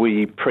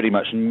we pretty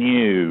much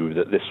knew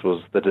that this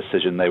was the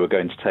decision they were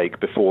going to take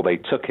before they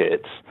took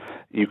it.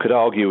 You could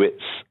argue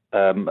it's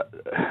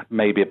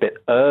maybe a bit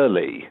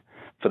early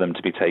for them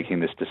to be taking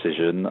this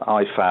decision.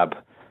 IFAB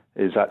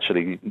is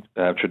actually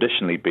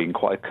traditionally been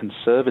quite a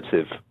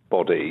conservative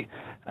body,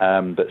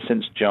 but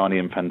since Gianni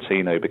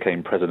Infantino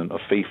became president of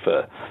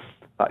FIFA,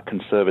 that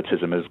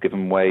conservatism has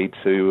given way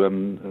to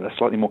a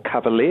slightly more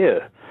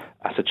cavalier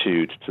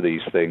attitude to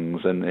these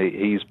things, and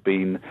he's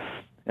been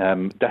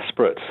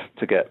desperate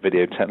to get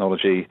video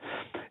technology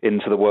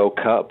into the World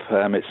Cup.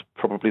 It's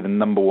probably the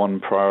number one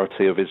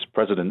priority of his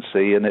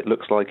presidency, and it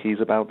looks like he's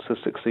about to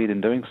succeed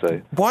in doing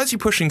so. Why is he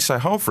pushing so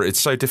hard for it? It's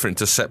so different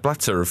to Sepp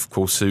Blatter, of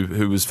course,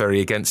 who was very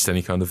against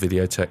any kind of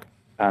video tech.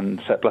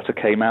 And Sepp Blatter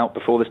came out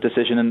before this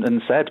decision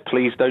and said,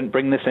 please don't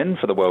bring this in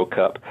for the World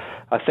Cup.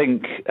 I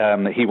think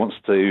he wants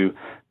to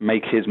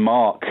make his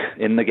mark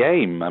in the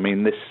game. I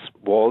mean, this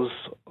was,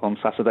 on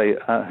Saturday,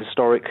 a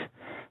historic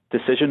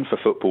decision for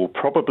football,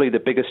 probably the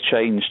biggest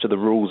change to the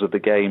rules of the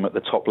game at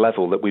the top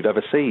level that we've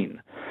ever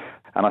seen.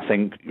 And I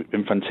think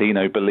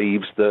Infantino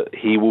believes that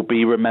he will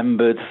be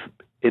remembered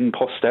in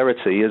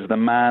posterity as the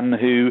man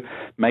who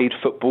made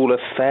football a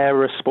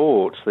fairer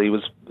sport. He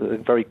was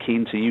very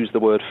keen to use the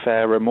word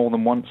fairer more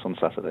than once on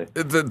Saturday.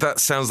 That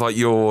sounds like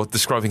you're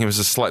describing him as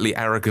a slightly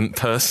arrogant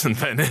person,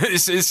 then.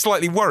 It's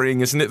slightly worrying,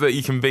 isn't it, that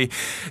you can be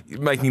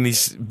making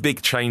these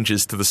big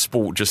changes to the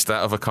sport just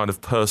out of a kind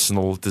of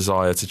personal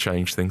desire to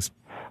change things?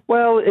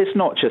 Well, it's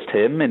not just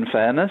him, in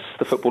fairness.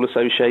 The Football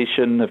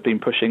Association have been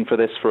pushing for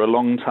this for a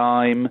long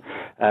time.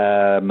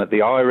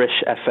 The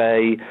Irish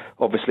FA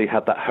obviously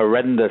had that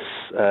horrendous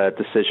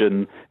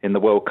decision in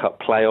the World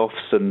Cup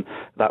playoffs, and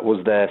that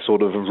was their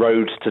sort of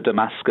road to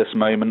Damascus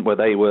moment where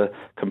they were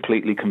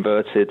completely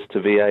converted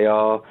to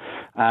VAR.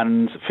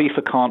 And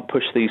FIFA can't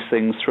push these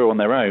things through on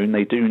their own.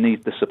 They do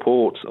need the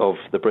support of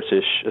the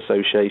British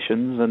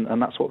associations,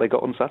 and that's what they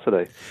got on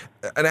Saturday.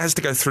 And it has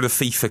to go through the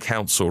FIFA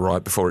Council,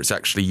 right, before it's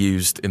actually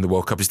used in the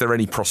World Cup. Is there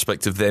any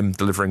prospect of them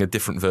delivering a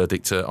different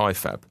verdict to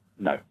IFAB?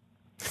 No.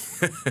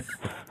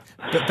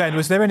 But Ben,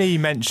 was there any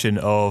mention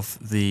of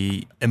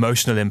the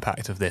emotional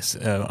impact of this?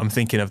 I'm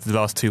thinking of the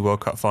last two World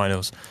Cup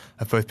finals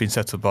have both been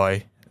settled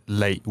by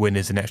late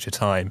winners in extra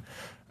time.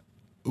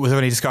 Was there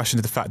any discussion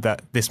of the fact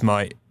that this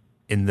might,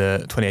 in the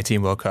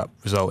 2018 World Cup,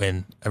 result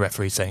in a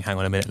referee saying, hang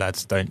on a minute,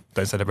 lads, don't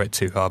celebrate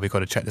too hard, we've got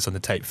to check this on the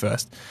tape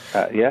first?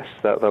 Yes,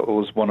 that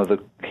was one of the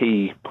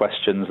key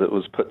questions that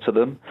was put to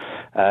them.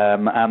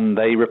 And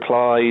they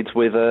replied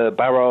with a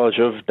barrage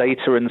of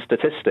data and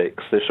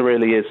statistics. This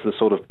really is the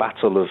sort of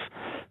battle of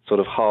sort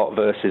of heart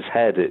versus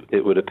head,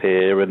 it would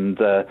appear. And,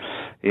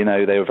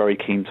 they were very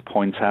keen to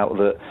point out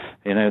that,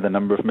 the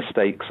number of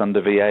mistakes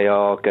under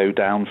VAR go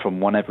down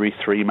from 1 every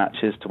 3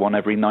 matches to 1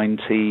 every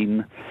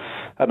 19.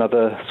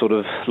 Another sort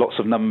of lots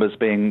of numbers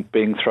being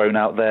thrown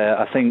out there.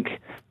 I think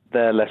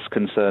they're less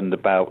concerned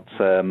about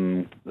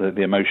the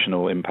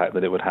emotional impact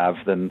that it would have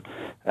than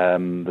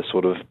the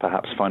sort of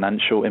perhaps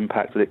financial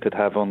impact that it could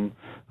have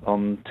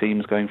on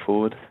teams going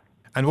forward.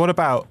 And what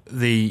about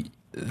the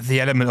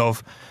element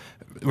of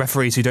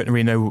referees who don't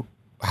really know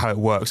how it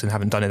works and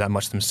haven't done it that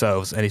much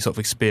themselves, any sort of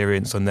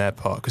experience on their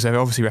part? Because there are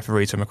obviously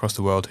referees from across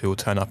the world who will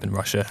turn up in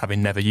Russia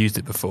having never used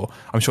it before.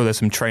 I'm sure there's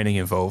some training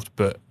involved,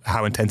 but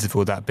how intensive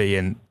will that be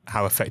and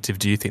how effective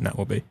do you think that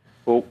will be?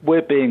 Well,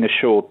 we're being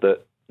assured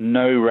that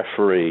no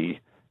referee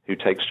who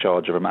takes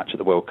charge of a match at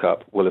the World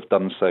Cup will have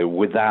done so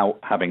without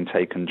having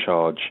taken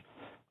charge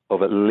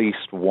of at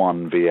least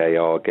one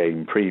VAR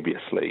game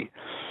previously.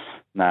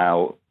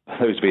 Now,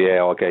 those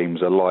VAR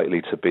games are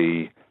likely to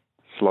be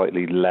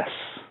slightly less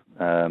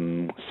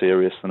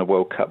serious than a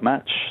World Cup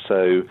match.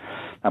 So,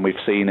 and we've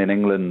seen in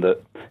England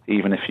that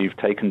even if you've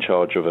taken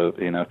charge of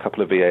a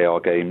couple of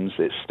VAR games,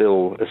 it's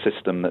still a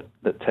system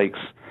that takes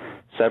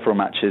several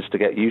matches to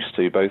get used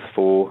to, both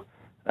for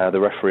the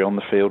referee on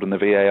the field and the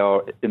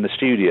VAR in the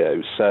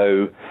studio.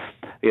 So,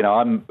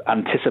 I'm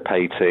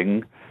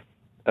anticipating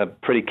a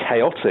pretty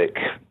chaotic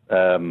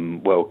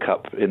World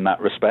Cup in that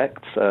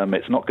respect.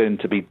 It's not going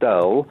to be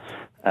dull,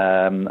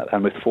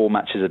 and with 4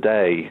 matches a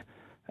day,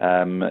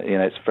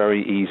 it's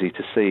very easy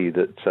to see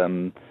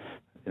that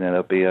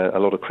there'll be a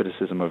lot of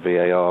criticism of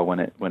VAR when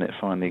it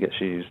finally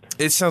gets used.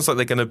 It sounds like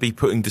they're going to be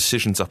putting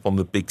decisions up on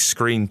the big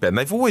screen, Ben.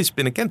 They've always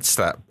been against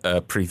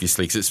that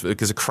previously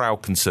because of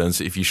crowd concerns.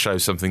 If you show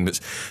something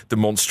that's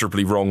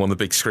demonstrably wrong on the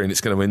big screen,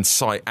 it's going to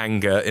incite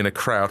anger in a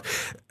crowd.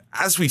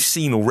 As we've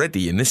seen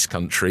already in this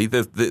country,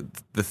 the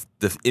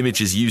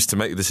images used to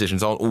make the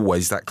decisions aren't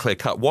always that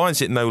clear-cut. Why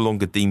is it no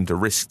longer deemed a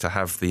risk to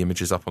have the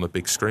images up on a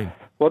big screen?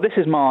 Well, this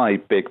is my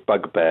big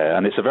bugbear,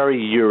 and it's a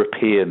very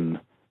European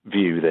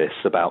view, this,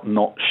 about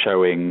not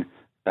showing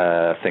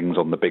things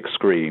on the big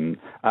screen.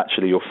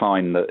 Actually, you'll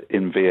find that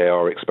in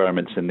VAR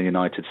experiments in the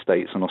United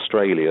States and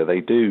Australia,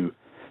 they do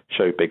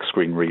show big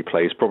screen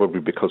replays, probably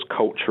because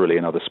culturally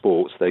in other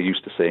sports they're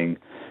used to seeing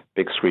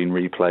big screen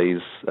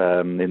replays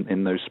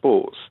in those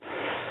sports.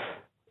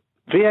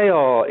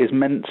 VAR is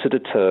meant to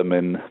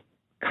determine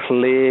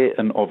clear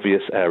and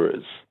obvious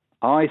errors.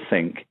 I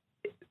think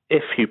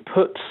if you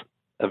put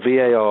a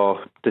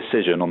VAR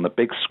decision on the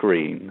big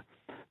screen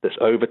that's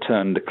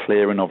overturned a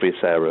clear and obvious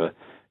error,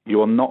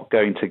 you are not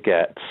going to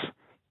get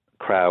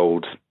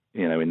crowd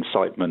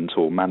incitement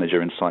or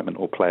manager incitement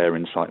or player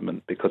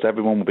incitement, because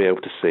everyone will be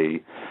able to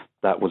see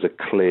that was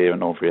a clear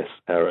and obvious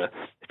error.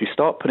 If you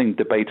start putting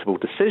debatable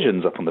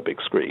decisions up on the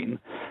big screen,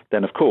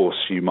 then of course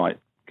you might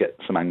get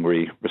some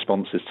angry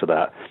responses to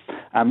that.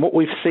 And what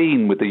we've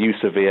seen with the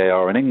use of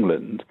VAR in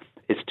England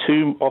is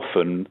too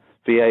often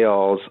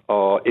VARs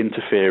are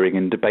interfering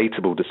in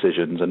debatable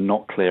decisions and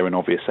not clear and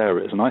obvious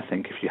errors. And I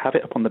think if you have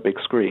it up on the big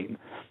screen,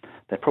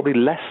 they're probably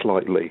less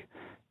likely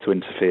to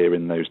interfere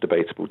in those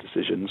debatable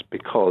decisions,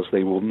 because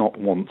they will not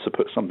want to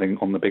put something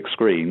on the big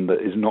screen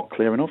that is not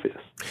clear and obvious.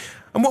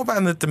 And what about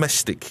in the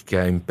domestic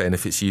game, Ben,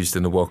 if it's used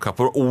in the World Cup?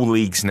 Are all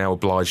leagues now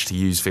obliged to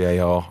use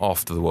VAR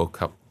after the World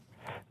Cup?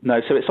 No,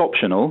 so it's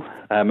optional.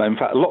 In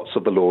fact, lots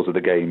of the laws of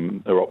the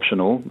game are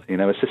optional.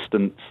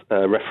 Assistant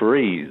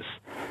referees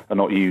are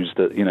not used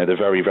at the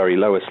very, very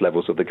lowest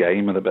levels of the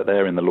game, but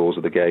they're in the laws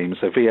of the game.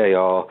 So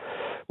VAR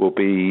will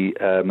be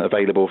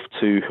available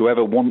to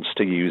whoever wants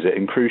to use it,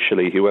 and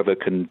crucially, whoever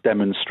can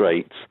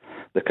demonstrate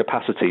the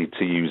capacity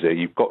to use it.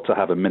 You've got to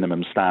have a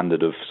minimum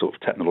standard of sort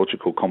of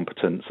technological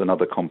competence and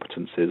other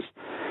competences.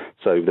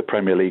 So the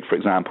Premier League, for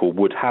example,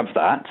 would have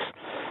that.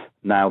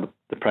 Now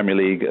the Premier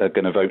League are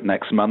going to vote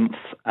next month,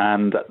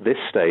 and at this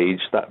stage,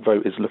 that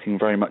vote is looking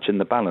very much in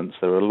the balance.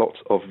 There are lots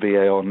of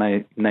VAR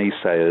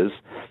naysayers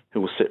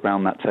who will sit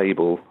round that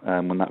table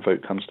when that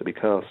vote comes to be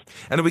cast.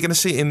 And are we going to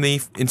see it in the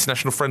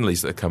international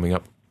friendlies that are coming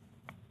up?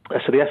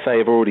 So the FA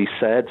have already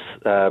said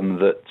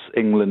that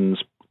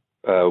England's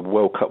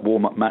World Cup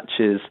warm-up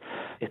matches,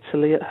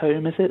 Italy at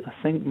home, is it? I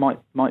think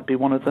might be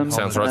one of them.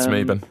 Sounds right to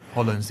me, Ben.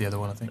 Holland's the other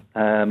one, I think.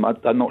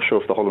 I'm not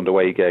sure if the Holland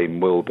away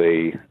game will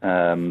be,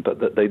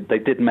 but they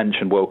did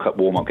mention World Cup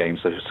warm-up games,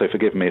 so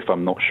forgive me if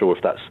I'm not sure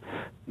if that's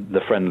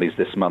the friendlies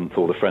this month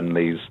or the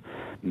friendlies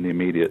in the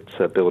immediate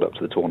build-up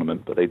to the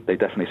tournament, but they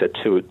definitely said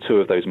two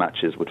of those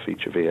matches would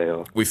feature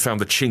VAR. We've found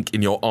the chink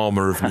in your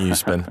armour of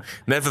news, Ben.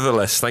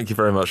 Nevertheless, thank you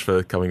very much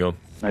for coming on.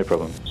 No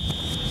problem.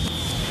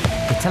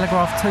 The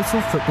Telegraph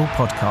Total Football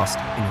Podcast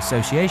in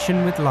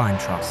association with Lion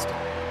Trust.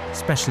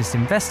 Specialist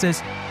investors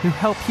who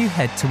help you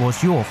head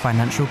towards your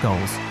financial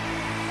goals.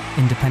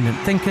 Independent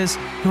thinkers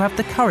who have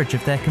the courage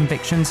of their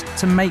convictions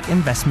to make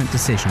investment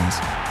decisions.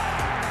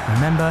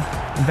 Remember,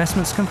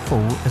 investments can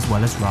fall as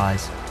well as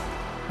rise.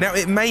 Now,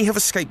 it may have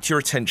escaped your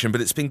attention, but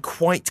it's been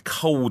quite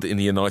cold in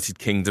the United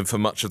Kingdom for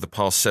much of the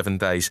past 7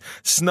 days.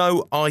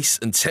 Snow, ice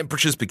and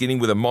temperatures beginning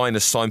with a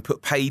minus sign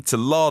put paid to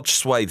large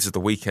swathes of the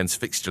weekend's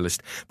fixture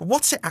list. But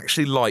what's it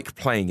actually like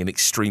playing in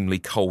extremely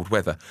cold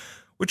weather?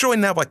 We're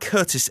joined now by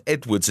Curtis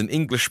Edwards, an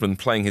Englishman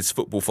playing his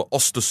football for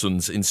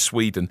Östersund in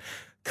Sweden.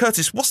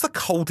 Curtis, what's the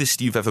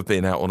coldest you've ever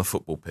been out on a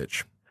football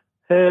pitch?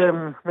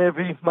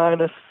 Maybe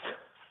minus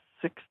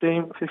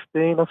 16,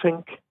 15, I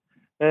think.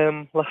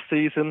 Last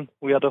season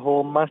we had a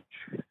home match,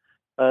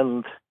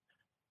 and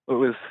it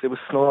was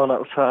snowing at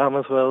the time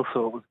as well,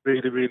 so it was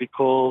really, really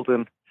cold,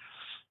 and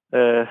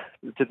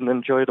didn't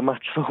enjoy the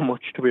match so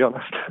much, to be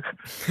honest.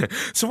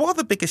 So what are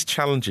the biggest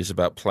challenges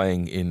about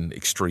playing in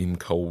extreme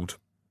cold?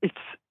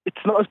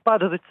 It's not as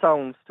bad as it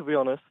sounds, to be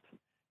honest.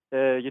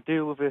 You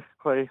deal with it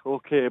quite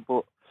okay,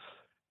 but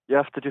you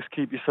have to just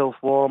keep yourself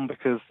warm,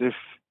 because if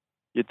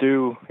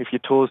your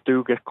toes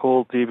do get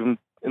cold, even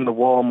in the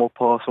warm-up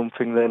or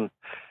something, then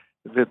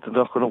they're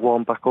not going to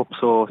warm back up.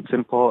 So it's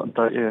important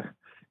that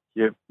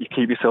you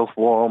keep yourself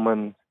warm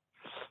and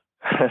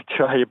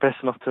try your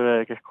best not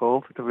to get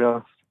cold, to be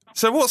honest.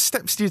 So what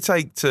steps do you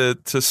take to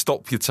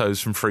stop your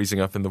toes from freezing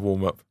up in the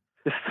warm-up?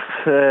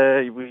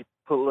 We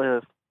put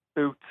the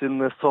boots in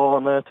the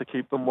sauna to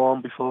keep them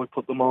warm before we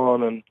put them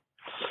on, and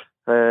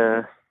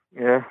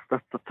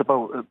that's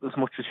about as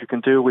much as you can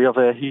do. We have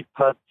heat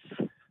pads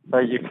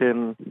that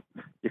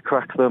you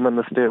crack them and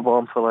they stay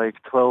warm for like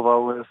 12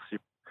 hours. You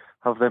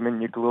have them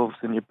in your gloves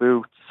and your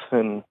boots,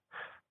 and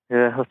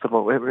that's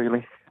about it,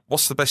 really.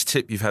 What's the best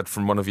tip you've had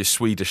from one of your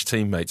Swedish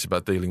teammates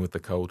about dealing with the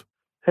cold?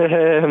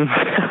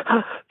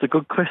 It's a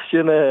good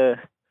question.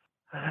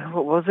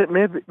 What was it?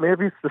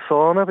 Maybe it's the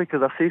sauna,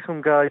 because I see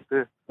some guys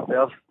they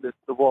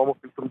warm up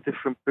in some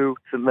different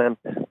boots, and then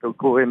they'll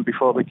go in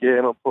before the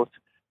game and put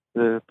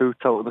the boots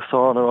out of the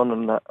sauna on,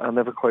 and I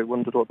never quite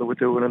wondered what they were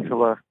doing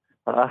until I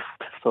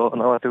asked. So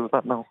now I do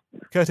that now.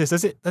 Curtis,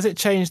 does it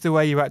change the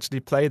way you actually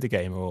play the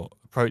game or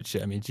approach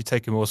it? I mean, do you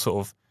take a more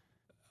sort of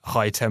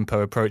high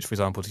tempo approach, for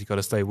example, because you've got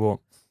to stay warm?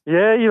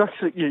 Yeah,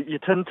 you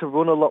tend to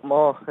run a lot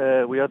more.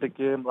 We had a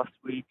game last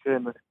week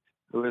and it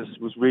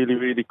was really,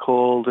 really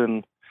cold,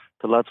 and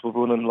the lads were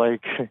running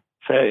like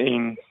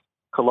 13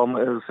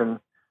 kilometres, and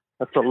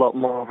that's a lot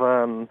more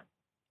than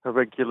a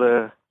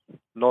regular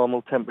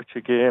normal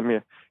temperature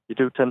game. You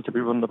do tend to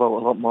be running about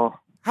a lot more.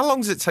 How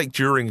long does it take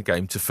during a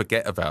game to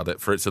forget about it,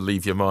 for it to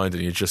leave your mind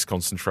and you're just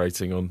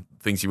concentrating on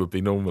things you would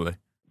be normally?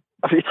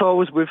 It's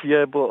always with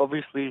you, but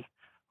obviously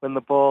when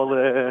the ball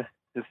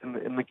is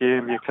in the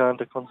game, you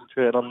kind of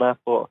concentrate on that.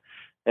 But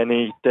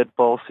any dead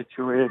ball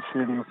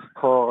situations,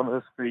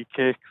 corners, free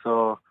kicks,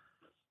 or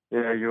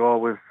you're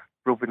always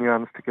rubbing your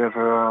hands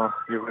together, or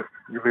you're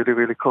really,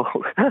 really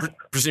cold.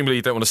 Presumably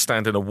you don't want to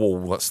stand in a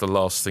wall. That's the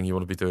last thing you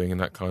want to be doing in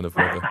that kind of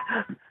weather.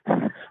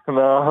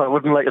 No, I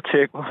wouldn't like to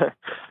take one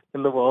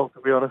in the wall,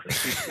 to be honest.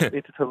 I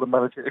need to tell the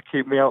manager to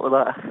keep me out of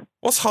that.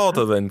 What's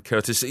harder then,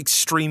 Curtis,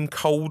 extreme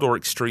cold or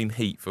extreme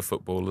heat for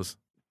footballers?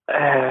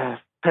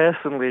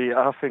 Personally,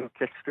 I think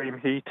extreme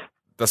heat.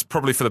 That's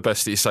probably for the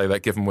best that you say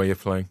that, given where you're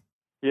playing.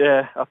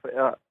 Yeah, I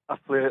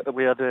played.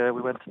 We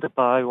went to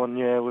Dubai one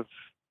year with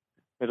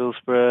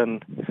Middlesbrough,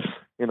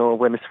 and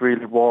when it's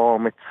really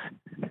warm,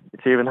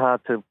 it's even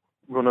hard to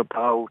run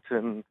about,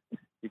 and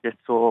you get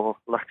so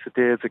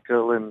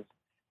lackadaisical.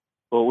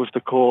 But with the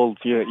cold,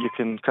 you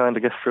can kind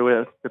of get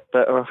through it a bit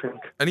better, I think.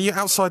 And are you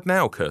outside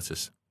now,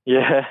 Curtis?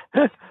 Yeah.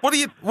 What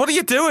are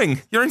you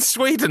doing? You're in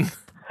Sweden.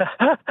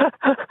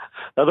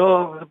 I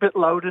know, it was a bit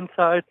loud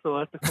inside, so I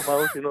had to come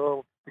out,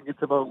 I think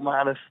it's about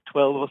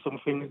 -12 or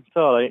something. It's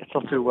all right, it's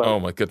not too well. Oh,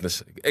 my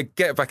goodness.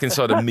 Get back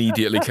inside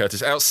immediately,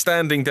 Curtis.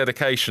 Outstanding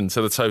dedication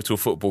to the Total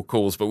Football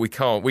cause, but we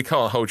can't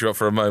hold you up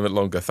for a moment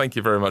longer. Thank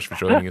you very much for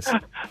joining us.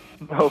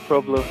 No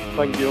problem.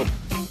 Thank you.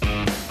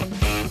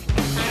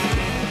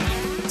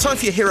 Time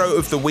for your Hero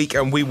of the Week,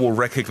 and we will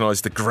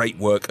recognise the great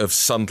work of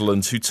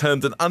Sunderland, who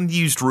turned an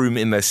unused room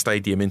in their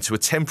stadium into a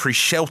temporary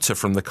shelter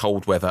from the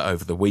cold weather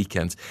over the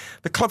weekend.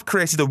 The club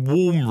created a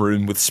warm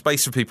room with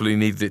space for people who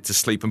needed it to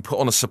sleep, and put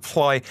on a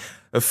supply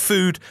of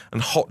food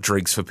and hot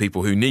drinks for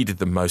people who needed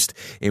them most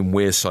in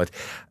Wearside.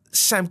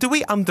 Sam, do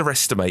we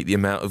underestimate the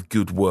amount of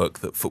good work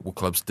that football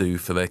clubs do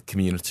for their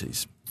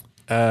communities?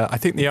 I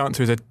think the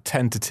answer is a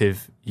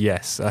tentative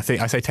yes. I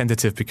say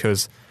tentative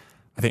because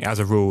I think as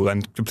a rule,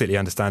 and completely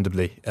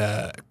understandably,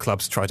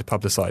 clubs try to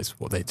publicise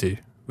what they do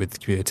with the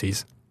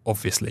communities,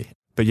 obviously.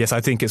 But yes, I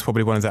think it's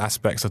probably one of the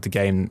aspects of the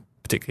game,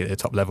 particularly at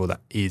the top level,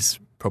 that is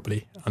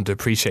probably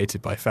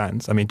underappreciated by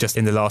fans. I mean, just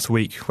in the last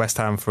week, West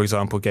Ham, for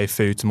example, gave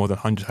food to more than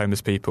 100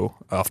 homeless people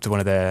after one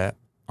of their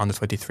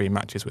under-23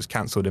 matches was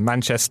cancelled in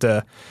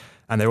Manchester.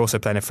 And they're also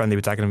playing a friendly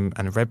with Dagenham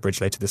and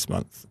Redbridge later this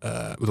month,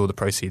 with all the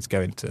proceeds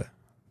going to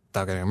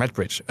Dagenham and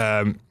Redbridge.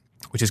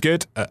 Which is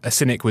good. A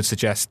cynic would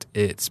suggest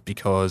it's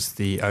because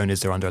the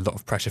owners are under a lot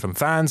of pressure from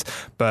fans,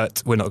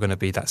 but we're not going to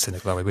be that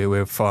cynical, are we?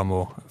 We're far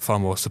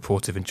more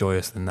supportive and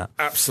joyous than that.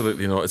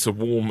 Absolutely not. It's a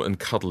warm and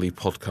cuddly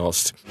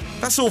podcast.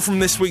 That's all from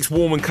this week's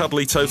Warm and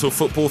Cuddly Total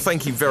Football.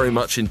 Thank you very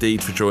much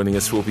indeed for joining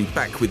us. We'll be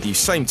back with you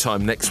same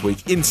time next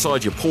week,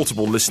 inside your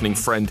portable listening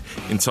friend,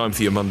 in time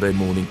for your Monday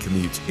morning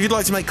commute. If you'd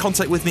like to make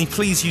contact with me,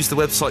 please use the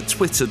website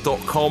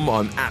twitter.com.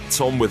 I'm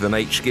 @Tom with an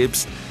H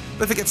Gibbs.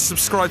 Don't forget to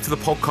subscribe to the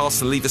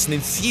podcast and leave us an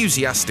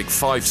enthusiastic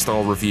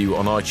 5-star review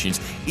on iTunes.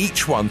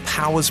 Each one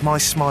powers my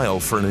smile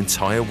for an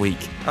entire week.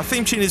 Our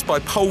theme tune is by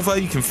Polvo.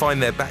 You can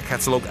find their back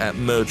catalogue at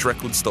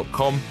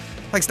mergerecords.com.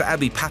 Thanks to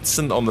Abby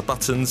Patterson on the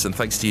buttons, and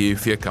thanks to you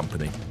for your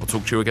company. I'll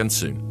talk to you again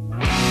soon.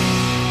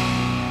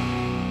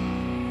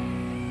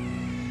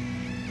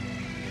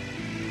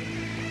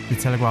 The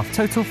Telegraph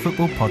Total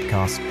Football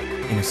Podcast,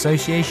 in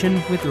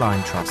association with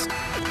Line Trust,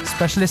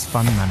 specialist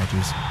fund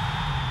managers.